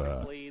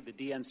the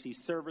DNC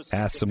server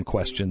ask some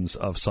questions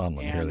of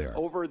Sondland. Here they are.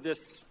 Over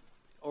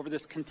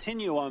this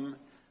continuum,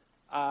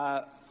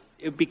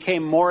 it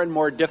became more and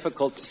more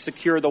difficult to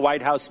secure the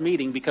White House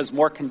meeting because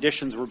more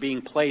conditions were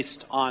being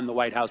placed on the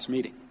White House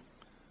meeting.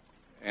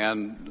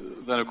 And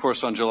then, of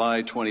course, on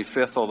July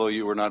 25th, although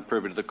you were not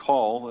privy to the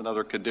call,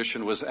 another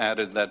condition was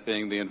added, that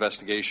being the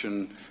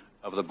investigation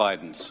of the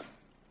Bidens.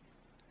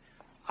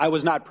 I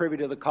was not privy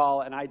to the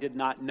call, and I did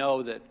not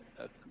know that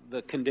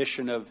the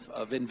condition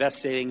of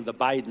investigating the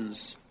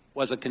Bidens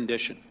was a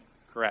condition.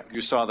 Correct. You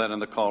saw that in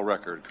the call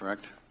record,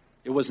 correct?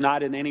 It was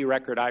not in any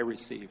record I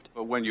received.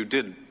 But when you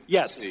did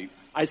Yes,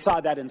 I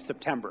saw that in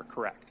September,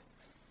 correct.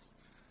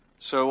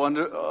 So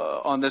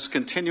on this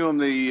continuum,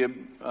 the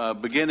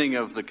beginning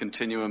of the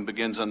continuum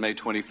begins on May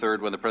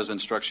 23rd when the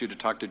president instructs you to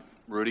talk to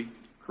Rudy?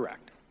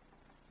 Correct.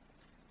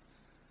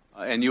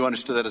 And you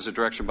understood that as a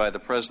direction by the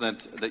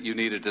president that you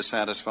needed to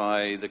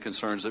satisfy the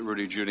concerns that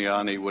Rudy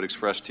Giuliani would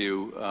express to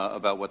you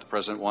about what the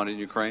president wanted in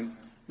Ukraine?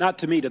 Not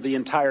to me, to the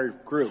entire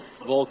group,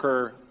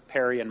 Volker,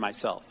 Perry, and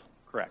myself.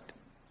 Correct.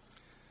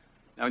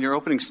 Now, in your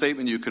opening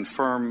statement, you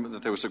confirm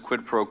that there was a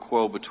quid pro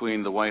quo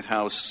between the White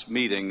House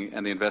meeting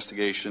and the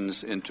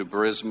investigations into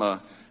Burisma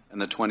and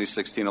the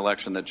 2016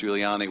 election that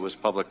Giuliani was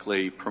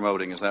publicly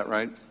promoting. Is that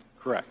right?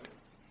 Correct.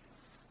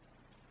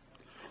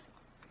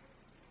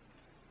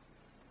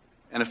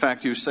 And in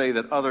fact, you say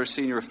that other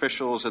senior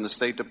officials in the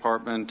State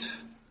Department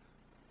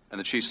and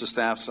the Chiefs of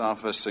Staff's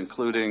office,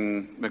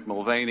 including Mick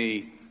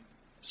Mulvaney,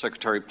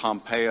 Secretary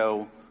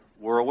Pompeo,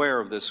 were aware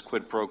of this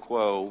quid pro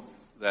quo,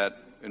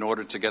 that in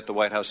order to get the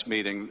White House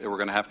meeting, there were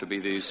going to have to be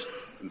these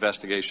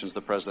investigations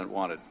the president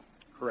wanted.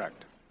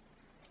 Correct.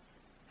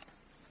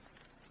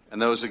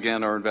 And those,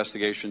 again, are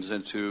investigations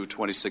into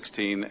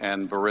 2016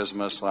 and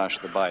Burisma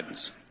 / the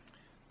Bidens.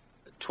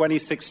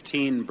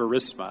 2016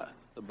 Burisma.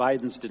 The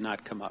Bidens did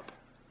not come up.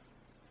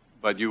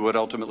 But you would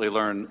ultimately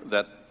learn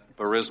that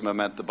Burisma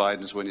meant the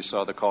Bidens when you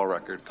saw the call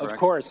record, correct? Of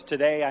course.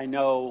 Today I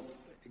know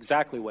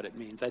exactly what it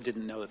means. I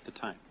didn't know at the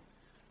time.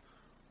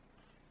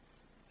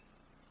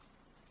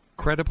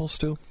 Credible,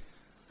 Stu?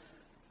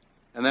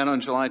 And then on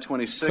July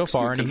 26th, so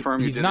far, you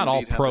confirmed he's you did not all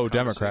indeed have a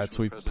pro-Democrats.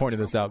 conversation We've with pointed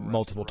President this out Trump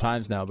multiple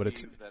times now, but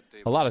it's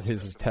a lot of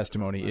his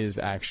testimony is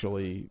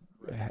actually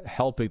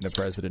helping the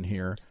president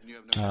here.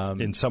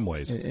 In some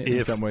ways.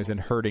 In some ways, and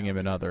hurting him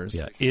in others.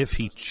 Yeah, if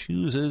he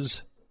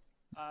chooses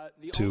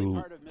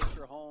to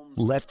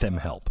let them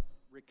help.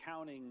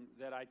 Recounting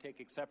that I take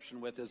exception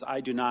with is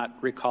I do not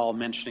recall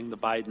mentioning the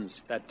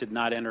Bidens. That did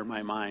not enter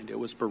my mind. It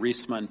was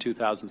Burisma in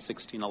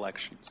 2016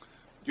 elections.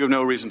 You have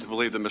no reason to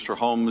believe that Mr.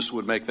 Holmes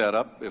would make that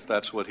up, if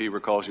that's what he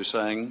recalls you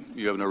saying.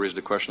 You have no reason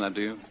to question that,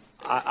 do you?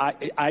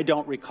 I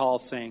don't recall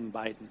saying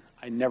Biden.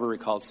 I never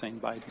recall saying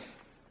Biden.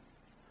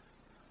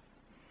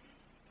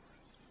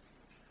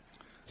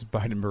 It's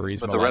Biden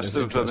Burisma. But the rest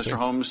of Mr.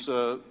 Holmes'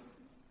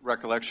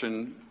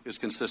 recollection is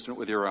consistent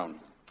with your own.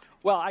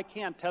 Well, I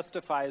can't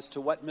testify as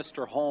to what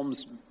Mr.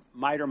 Holmes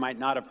might or might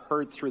not have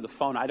heard through the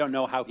phone. I don't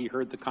know how he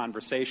heard the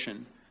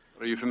conversation.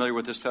 Are you familiar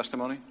with this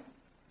testimony?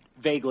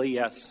 Vaguely,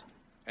 yes.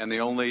 And the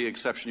only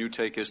exception you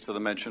take is to the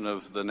mention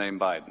of the name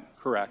Biden?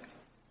 Correct.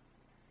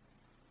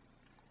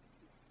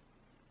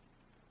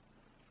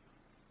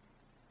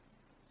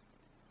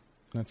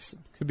 That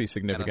could be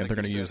significant. They're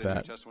going to use that. In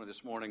your testimony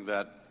this morning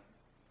that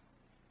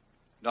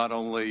not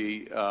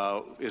only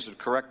is it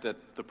correct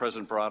that the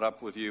president brought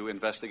up with you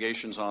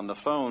investigations on the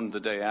phone the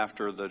day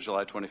after the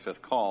July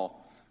 25th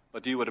call,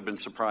 but you would have been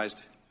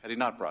surprised had he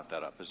not brought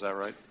that up. Is that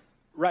right?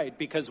 Right,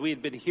 because we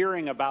had been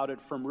hearing about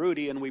it from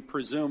Rudy, and we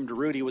presumed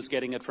Rudy was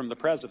getting it from the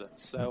president.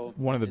 So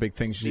one of the big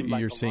things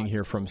you're seeing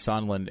here from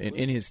Sondland,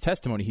 in his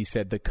testimony, he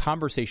said the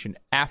conversation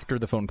after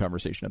the phone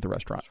conversation at the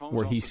restaurant,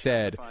 where he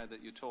said,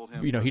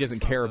 he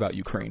doesn't care about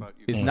Ukraine,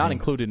 is not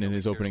included in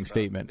his opening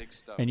statement.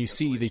 And you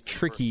see the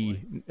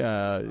tricky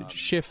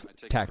Schiff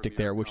tactic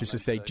there, which is to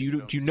say,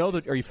 do you know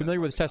that? Are you familiar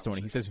with his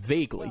testimony? He says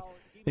vaguely.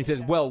 And he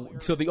says, well,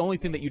 so the only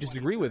thing that you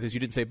disagree with is you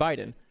didn't say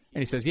Biden. And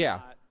he says,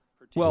 yeah.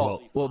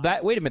 Well,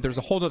 wait a minute. There's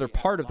a whole other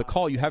part of the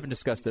call you haven't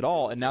discussed at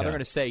all, and now they're going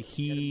to say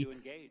he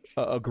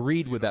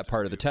agreed with that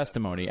part of the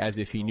testimony as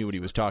if he knew what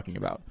he was talking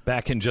about.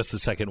 Back in just a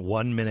second,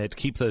 1 minute.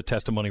 Keep the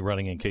testimony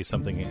running in case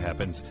something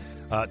happens.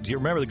 Do you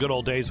remember the good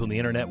old days when the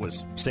internet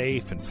was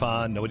safe and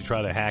fun? Nobody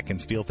tried to hack and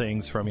steal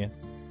things from you?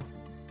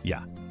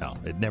 Yeah, no,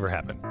 it never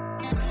happened.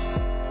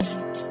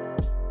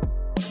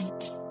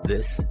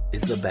 This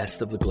is the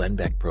best of the Glenn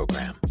Beck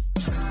program.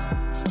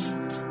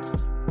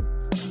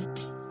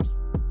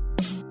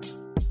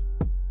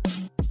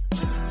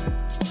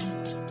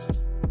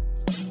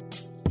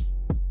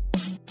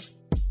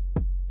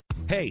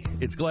 Hey,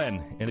 it's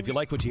Glenn, and if you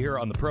like what you hear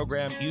on the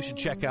program, you should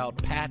check out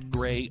Pat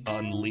Gray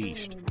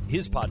Unleashed.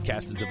 His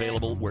podcast is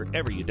available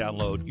wherever you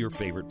download your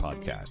favorite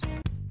podcast.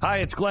 Hi,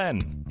 it's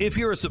Glenn. If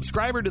you're a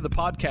subscriber to the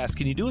podcast,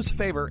 can you do us a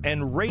favor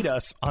and rate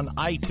us on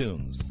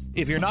iTunes?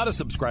 If you're not a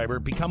subscriber,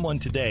 become one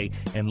today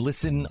and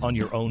listen on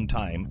your own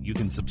time. You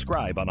can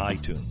subscribe on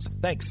iTunes.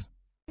 Thanks.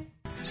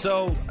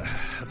 So,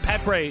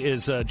 Pat Gray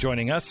is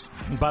joining us.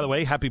 And by the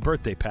way, happy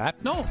birthday,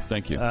 Pat. No,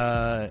 thank you.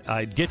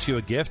 I'd get you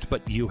a gift,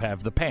 but you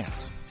have the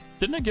pants.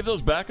 Didn't I give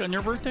those back on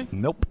your birthday?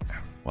 Nope.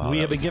 Wow, we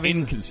that have been was giving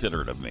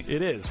inconsiderate of me.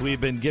 It is. We've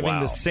been giving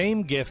the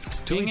same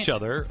gift to each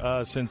other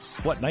since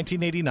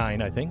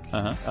 1989, I think.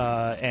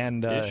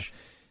 And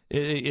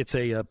it's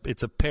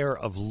a pair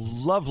of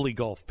lovely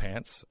golf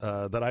pants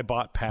that I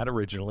bought Pat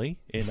originally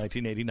in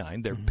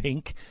 1989. They're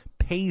pink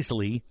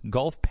paisley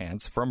golf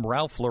pants from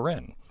Ralph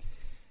Lauren.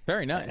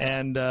 Very nice.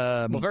 And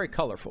very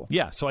colorful.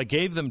 Yeah, so I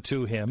gave them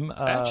to him.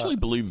 I actually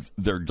believe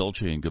they're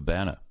Dolce &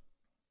 Gabbana.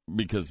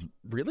 Because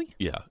really,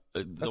 yeah,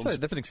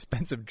 that's an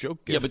expensive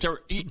joke gift. Yeah, but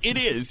it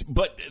is,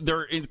 but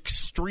they're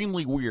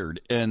extremely weird,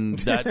 and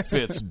that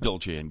fits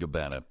Dolce &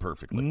 Gabbana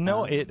perfectly.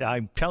 No,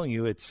 I'm telling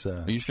you, it's.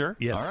 Are you sure?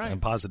 Yes, all right. I'm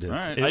positive. All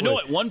right. I know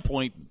at one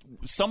point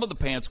some of the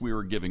pants we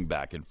were giving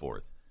back and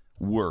forth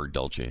were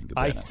Dolce & Gabbana.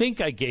 I think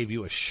I gave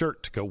you a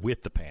shirt to go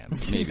with the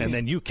pants, Maybe. and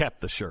then you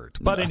kept the shirt.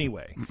 But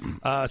anyway,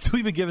 so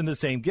we've been giving the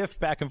same gift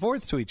back and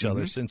forth to each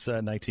other since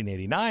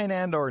 1989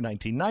 and or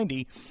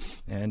 1990,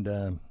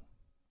 and.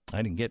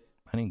 I didn't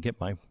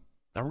get my.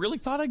 I really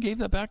thought I gave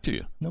that back to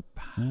you. Nope.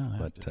 Yeah,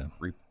 but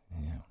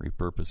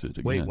Repurpose it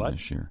again Wait, what?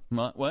 this year.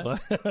 What? What'd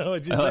you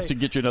I'll say? have to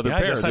get you another pair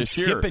I guess I'm this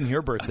year. skipping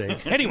your birthday.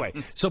 Anyway,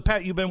 so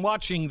Pat, you've been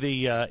watching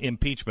the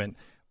impeachment.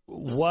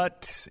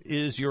 What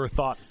is your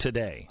thought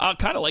today?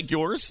 Kind of like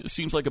yours. It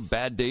seems like a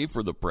bad day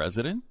for the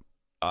president.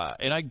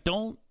 And I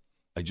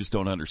just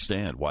don't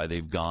understand why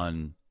they've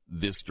gone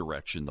this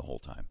direction the whole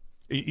time.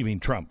 You mean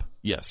Trump?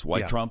 Yes.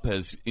 Why Trump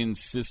has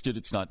insisted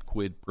it's not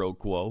quid pro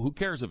quo. Who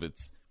cares if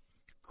it's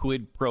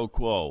quid pro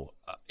quo?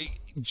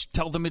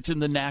 Tell them it's in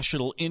the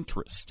national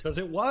interest. Because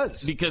it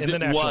was. Because in the it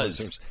national was.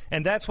 interest.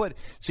 And that's what,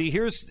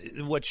 here's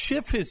what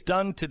Schiff has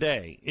done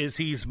today is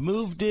he's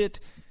moved it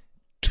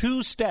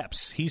 2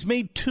 steps. He's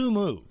made 2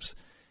 moves.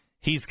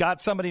 He's got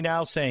somebody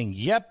now saying,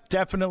 yep,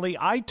 definitely.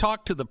 I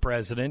talked to the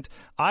president.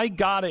 I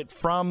got it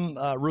from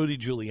Rudy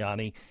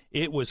Giuliani.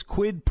 It was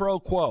quid pro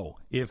quo.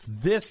 If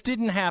this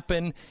didn't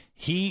happen,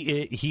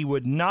 he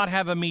would not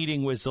have a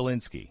meeting with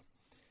Zelensky.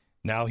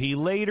 Now, he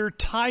later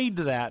tied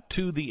that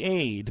to the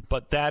aid,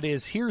 but that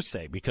is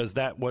hearsay because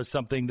that was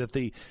something that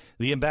the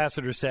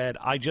ambassador said,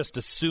 I just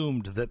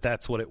assumed that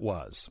that's what it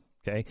was.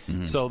 Okay,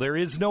 So there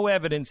is no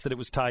evidence that it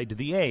was tied to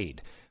the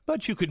aid,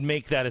 but you could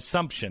make that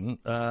assumption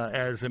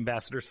as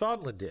Ambassador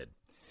Sondland did.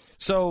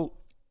 So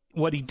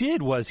what he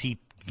did was he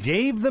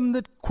gave them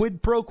the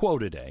quid pro quo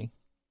today.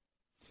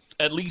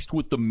 At least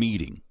with the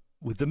meeting.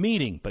 With the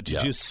meeting, but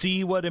did you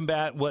see what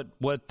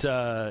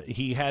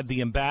he had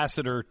the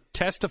ambassador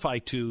testify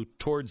to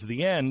towards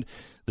the end?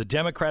 The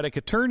Democratic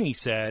attorney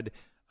said,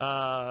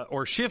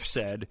 or Schiff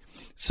said,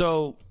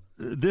 so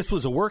this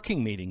was a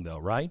working meeting, though,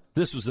 right?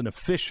 This was an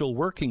official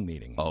working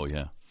meeting. Oh,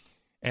 yeah.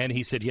 And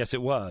he said, yes,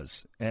 it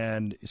was.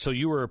 And so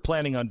you were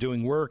planning on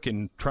doing work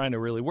and trying to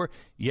really work?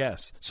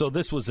 Yes. So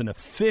this was an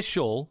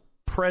official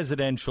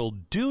presidential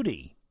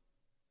duty.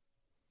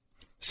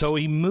 So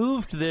he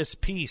moved this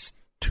piece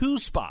 2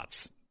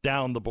 spots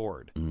down the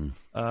board.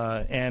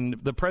 And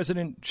the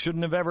president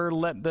shouldn't have ever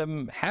let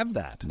them have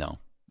that. No.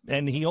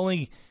 And he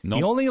only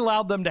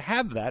allowed them to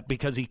have that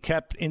because he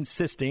kept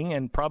insisting,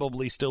 and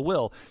probably still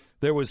will,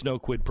 there was no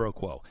quid pro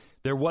quo.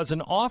 There was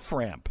an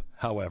off-ramp,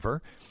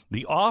 however.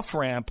 The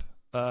off-ramp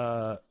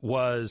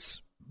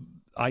was,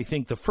 I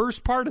think, the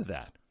first part of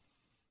that.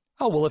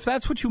 Oh, well, if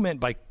that's what you meant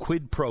by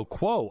quid pro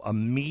quo, a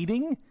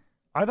meeting?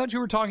 I thought you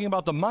were talking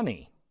about the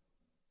money.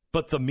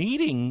 But the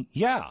meeting,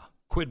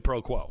 quid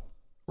pro quo.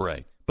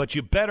 Right. But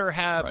you better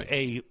have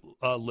a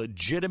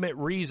legitimate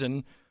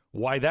reason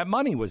why that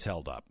money was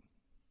held up.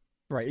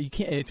 Right. You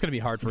can't. It's going to be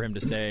hard for him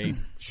to say,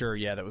 sure,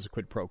 that was a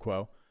quid pro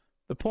quo.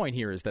 The point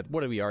here is that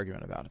what are we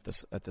arguing about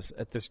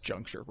at this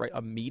juncture, right?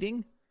 A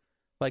meeting?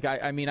 Like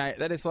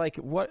that is like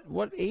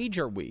what age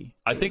are we?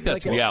 I think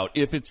that's the out.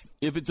 If it's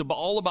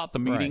all about the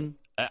meeting,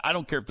 I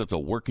don't care if that's a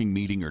working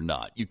meeting or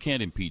not. You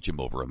can't impeach him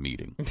over a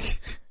meeting.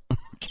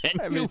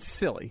 I mean, it's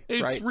silly.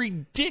 It's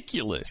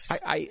ridiculous.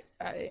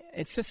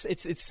 It's just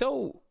it's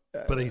so.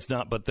 But he's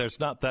not. But that's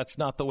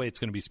not the way it's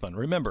going to be spun.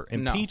 Remember,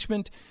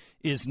 impeachment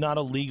is not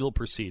a legal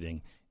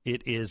proceeding.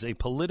 It is a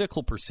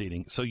political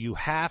proceeding. So you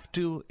have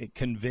to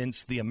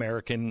convince the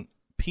American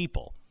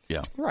people.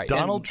 Yeah. Right.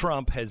 Donald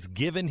Trump has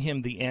given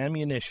him the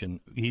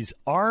ammunition. He's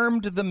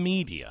armed the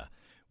media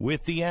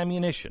with the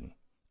ammunition.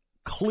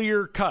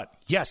 Clear cut.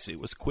 Yes, it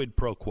was quid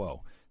pro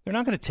quo. They're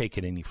not going to take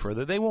it any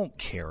further. They won't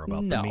care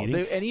about the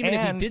meeting. And even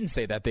if he didn't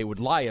say that, they would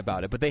lie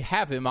about it. But they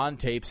have him on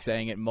tape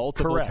saying it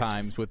multiple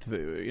times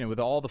with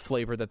all the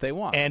flavor that they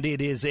want. And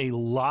it is a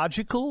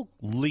logical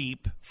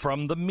leap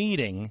from the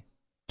meeting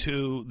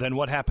to then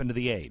what happened to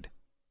the aid.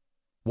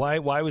 Why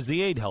was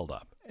the aid held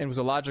up? And it was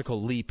a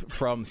logical leap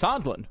from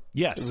Sondland.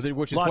 Yes.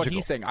 Which is what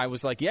he's saying. I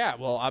was like,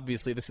 well,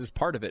 obviously this is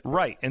part of it.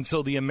 Right. And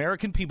so the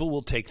American people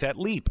will take that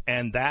leap,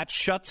 and that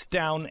shuts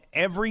down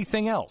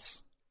everything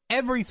else.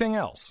 Everything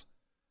else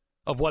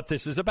of what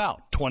this is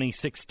about.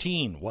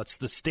 2016. What's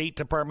the State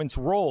Department's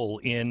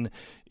role in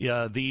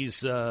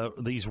these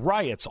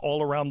riots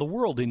all around the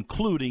world,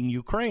 including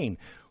Ukraine?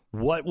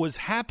 What was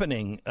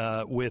happening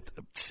with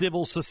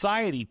civil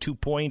society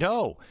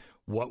 2.0?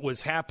 What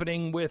was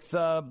happening with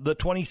the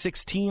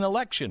 2016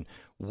 election?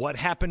 What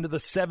happened to the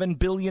 $7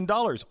 billion?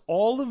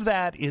 All of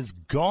that is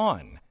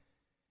gone.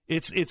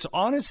 It's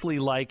honestly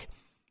like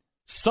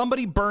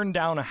somebody burned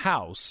down a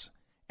house,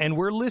 and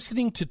we're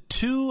listening to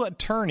 2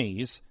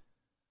 attorneys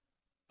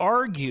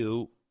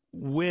argue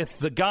with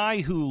the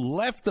guy who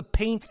left the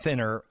paint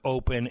thinner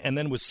open and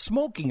then was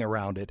smoking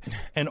around it,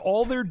 and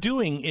all they're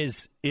doing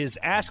is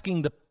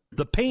asking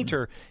the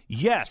painter,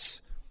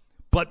 yes,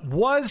 but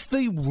was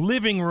the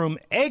living room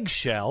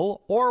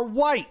eggshell or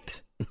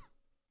white?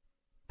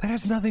 That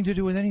has nothing to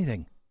do with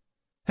anything.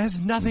 That has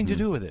nothing to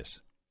do with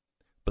this.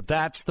 But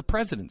that's the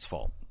president's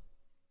fault.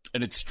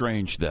 And it's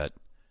strange that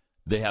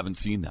they haven't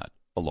seen that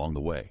along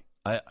the way.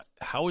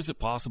 How is it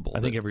possible? I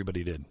think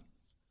everybody did.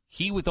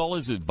 He, with all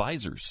his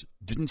advisors,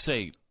 didn't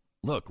say,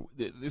 look,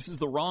 this is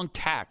the wrong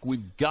tack.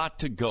 We've got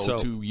to go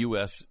to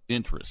U.S.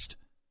 interest.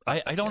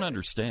 I don't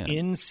understand.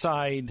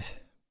 Inside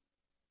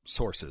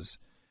sources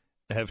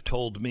have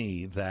told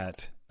me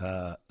that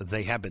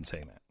they have been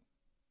saying that.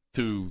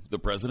 To the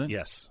president?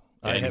 Yes.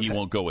 And he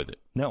won't go with it?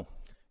 No.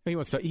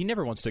 He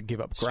never wants to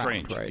give up ground,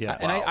 Strange. right? Yeah.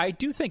 And I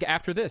do think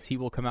after this, he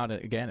will come out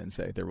again and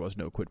say there was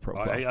no quid pro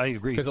quo. I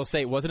agree. Because he'll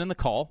say it wasn't in the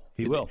call.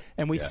 He will.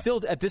 And we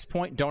still, at this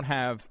point, don't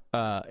have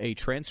a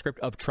transcript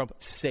of Trump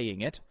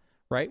saying it,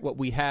 right? What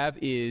we have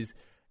is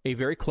a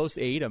very close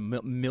aide, a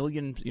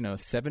million,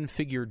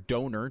 seven-figure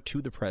donor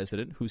to the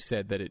president who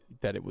said that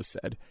it was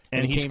said.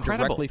 And it he's came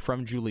credible. directly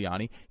from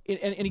Giuliani.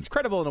 And he's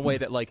credible in a way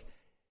that, like,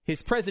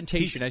 his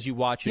presentation, as you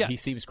watch it, he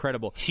seems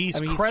credible. He's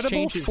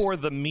credible for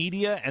the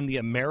media and the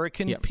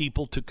American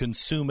people to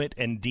consume it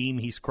and deem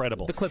he's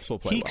credible. The clips will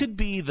play He could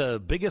be the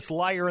biggest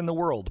liar in the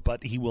world,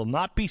 but he will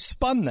not be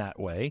spun that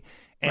way.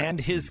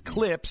 And his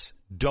clips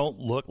don't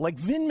look like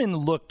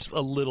Vindman looked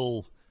a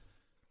little,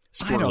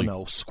 squirrely. I don't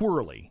know,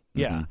 squirrely.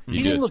 Yeah,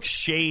 he didn't look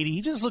shady.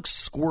 He just looks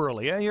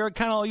squirrely.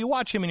 You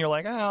watch him and you're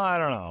like, I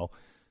don't know.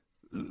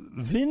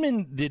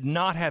 Vindman did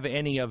not have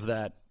any of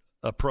that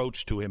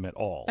approach to him at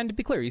all. And to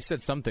be clear, he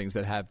said some things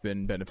that have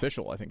been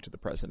beneficial, I think, to the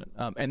president.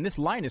 And this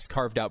line is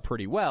carved out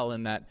pretty well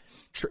in that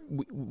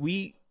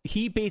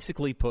he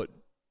basically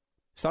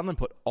Sondland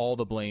put all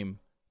the blame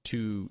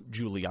to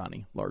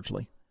Giuliani,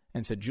 largely,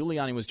 and said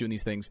Giuliani was doing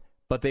these things,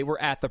 but they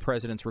were at the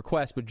president's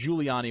request, but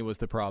Giuliani was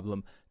the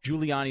problem.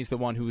 Giuliani's the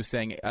one who was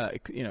saying,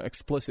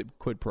 explicit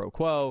quid pro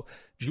quo.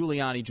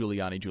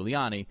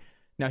 Giuliani.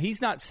 Now, he's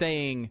not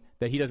saying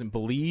that he doesn't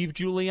believe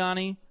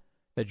Giuliani,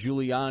 that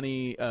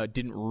Giuliani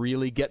didn't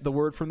really get the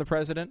word from the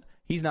president.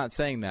 He's not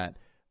saying that.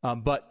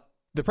 But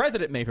the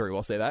president may very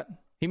well say that.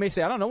 He may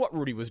say, I don't know what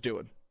Rudy was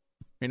doing.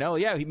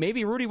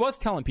 Maybe Rudy was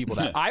telling people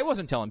that. I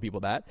wasn't telling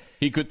people that.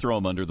 He could throw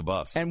him under the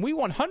bus. And we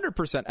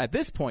 100% at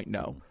this point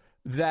know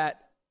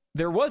that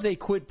there was a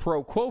quid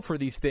pro quo for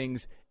these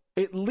things,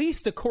 at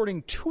least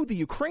according to the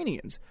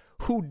Ukrainians,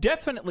 who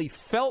definitely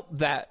felt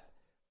that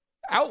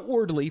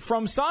outwardly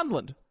from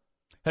Sondland.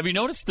 Have you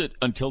noticed that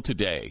until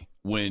today,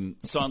 when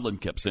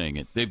Sondland kept saying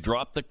it, they've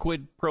dropped the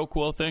quid pro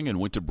quo thing and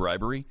went to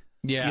bribery?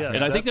 Yeah.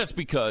 And I think that's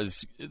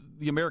because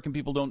the American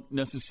people don't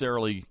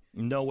necessarily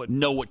know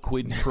what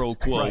quid pro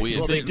quo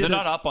is. Well, they're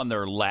not up on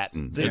their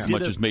Latin as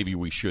much as maybe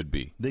we should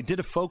be. They did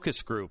a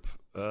focus group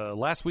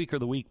last week or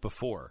the week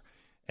before,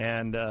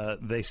 and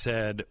they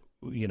said,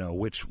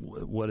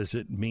 what does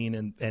it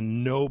mean?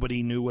 And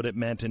nobody knew what it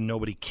meant, and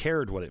nobody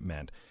cared what it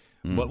meant.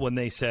 But when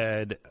they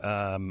said,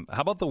 how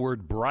about the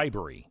word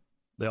bribery?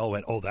 They all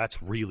went, oh,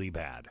 that's really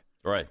bad.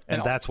 Right.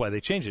 And that's why they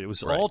changed it. It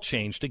was all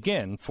changed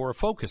again for a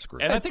focus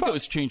group. And I think it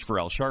was changed for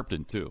Al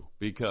Sharpton, too,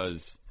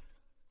 because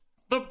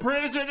the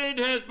president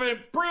has been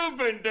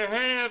proven to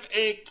have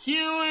a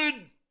quid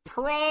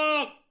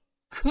pro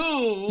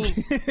quo.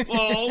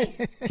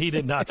 He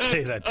did not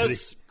say that, did he?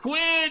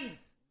 Quid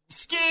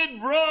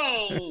skid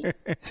row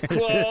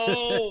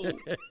quo.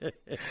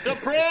 The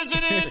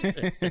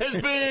president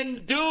has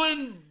been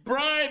doing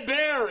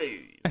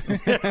briberies. Too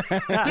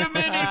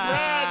many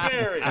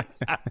briberies.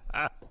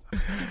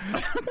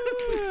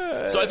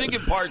 So I think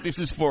in part this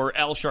is for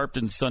Al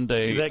Sharpton's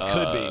Sunday that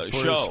could be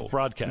for show his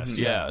broadcast.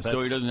 Yeah, so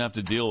he doesn't have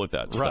to deal with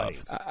that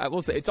stuff. I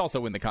will say it's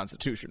also in the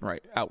Constitution,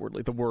 right?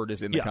 Outwardly, the word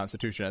is in the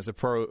Constitution as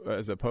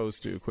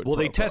opposed to quid pro quo.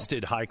 They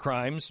tested high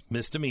crimes,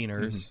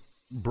 misdemeanors,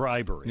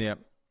 bribery. Yep.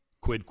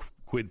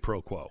 Quid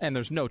pro quo. And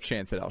there's no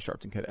chance that Al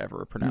Sharpton could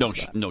ever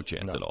pronounce that. No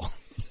chance at all.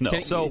 No.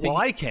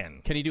 I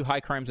can. Can he do high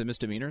crimes and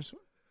misdemeanors?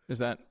 Is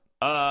that?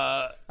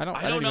 I don't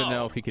even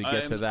know if he could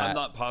get to that. I'm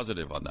not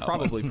positive on that.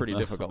 Probably pretty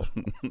difficult.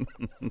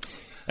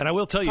 And I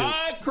will tell you,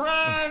 high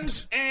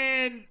crimes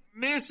and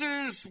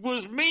Mrs.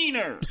 was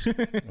meaner.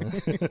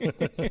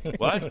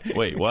 What?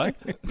 Wait, what?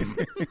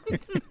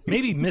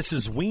 Maybe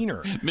Mrs.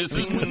 Wiener.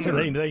 Mrs.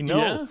 Wiener. They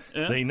know.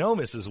 Yeah. They know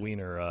Mrs.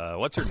 Wiener.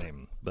 What's her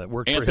name? That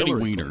worked Anthony for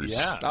Hillary. Wieners.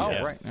 Yeah. Oh,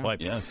 yes.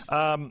 right. Yeah. Yes.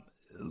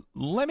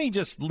 Let me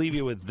just leave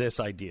you with this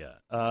idea.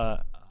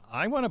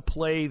 I want to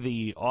play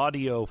the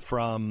audio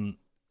from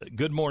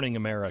Good Morning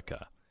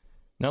America.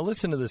 Now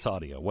listen to this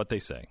audio, what they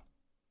say.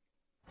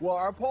 Well,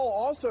 our poll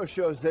also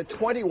shows that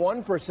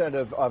 21%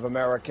 of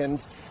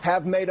Americans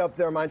have made up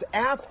their minds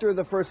after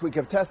the first week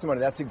of testimony.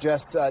 That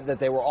suggests that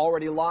they were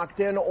already locked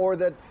in or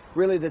that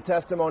really the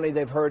testimony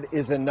they've heard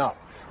is enough.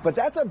 But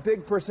that's a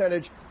big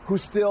percentage who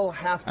still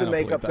have to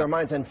make up their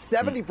minds. And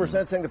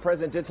 70% saying the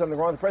president did something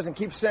wrong. The president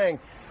keeps saying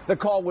the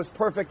call was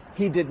perfect.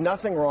 He did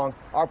nothing wrong.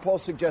 Our poll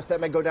suggests that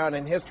may go down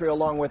in history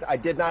along with I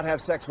did not have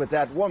sex with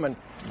that woman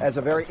as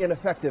a very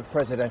ineffective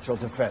presidential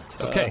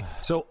defense. Okay,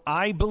 so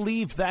I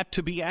believe that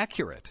to be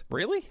accurate.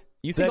 Really?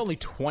 You think only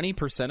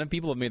 20% of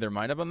people have made their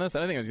mind up on this? I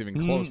don't think it was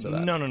even close to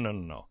that.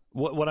 No.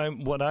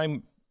 What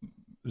I'm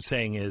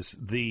saying is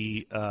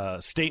the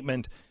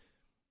statement,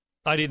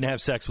 I didn't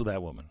have sex with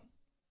that woman,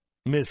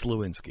 Miss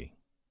Lewinsky.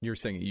 You're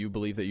saying you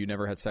believe that you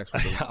never had sex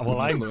with her? Well,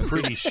 I'm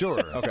pretty sure.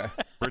 Okay.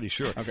 Pretty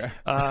sure. Okay.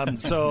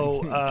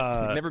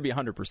 Never be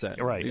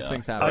 100%. Right. These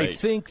things happen. I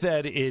think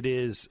that it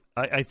is.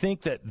 I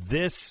think that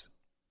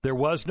there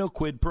was no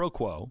quid pro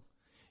quo,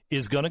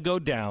 is going to go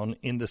down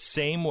in the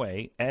same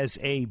way as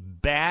a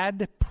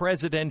bad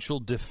presidential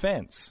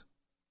defense.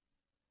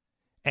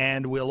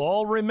 And we'll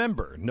all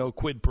remember no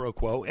quid pro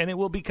quo, and it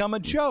will become a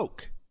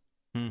joke.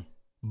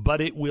 But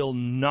it will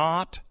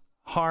not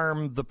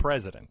harm the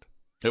president.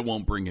 It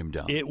won't bring him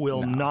down. It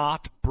will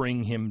not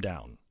bring him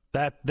down.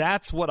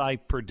 That's what I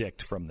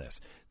predict from this.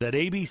 That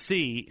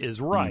ABC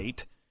is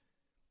right,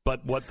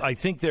 but what I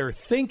think they're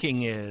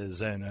thinking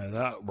is, and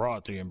that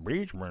brought the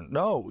impeachment.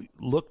 No,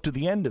 look to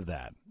the end of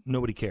that.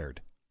 Nobody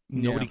cared.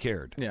 Nobody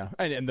cared. Yeah,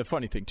 and the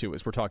funny thing, too,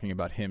 is we're talking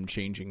about him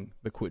changing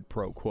the quid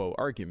pro quo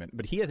argument,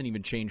 but he hasn't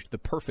even changed the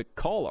perfect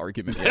call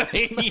argument yet.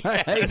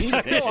 He's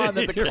still on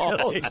that the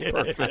call is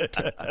perfect.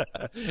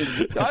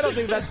 So I don't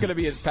think that's going to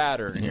be his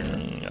pattern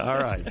here. All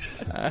right.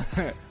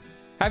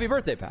 Happy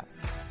birthday, Pat.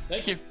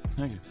 Thank you.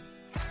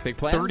 Big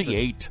plans?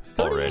 38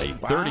 already.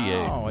 Wow. 38.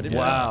 I didn't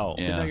Wow.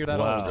 Didn't know you're that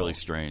old. It's really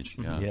strange.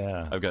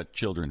 Yeah. I've got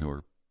children who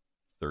are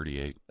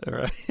 38. All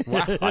right.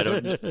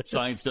 Wow.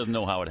 Science doesn't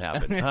know how it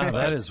happened.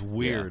 That is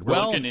weird. We're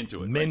Well, looking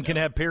into it men right can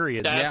now. have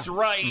periods. That's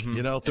right.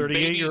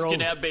 38-year-olds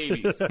can have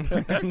babies.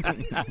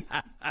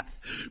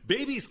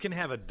 Babies can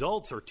have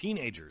adults or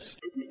teenagers.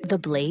 The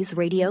Blaze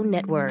Radio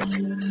Network.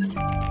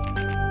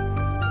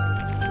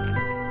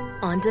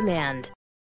 On demand.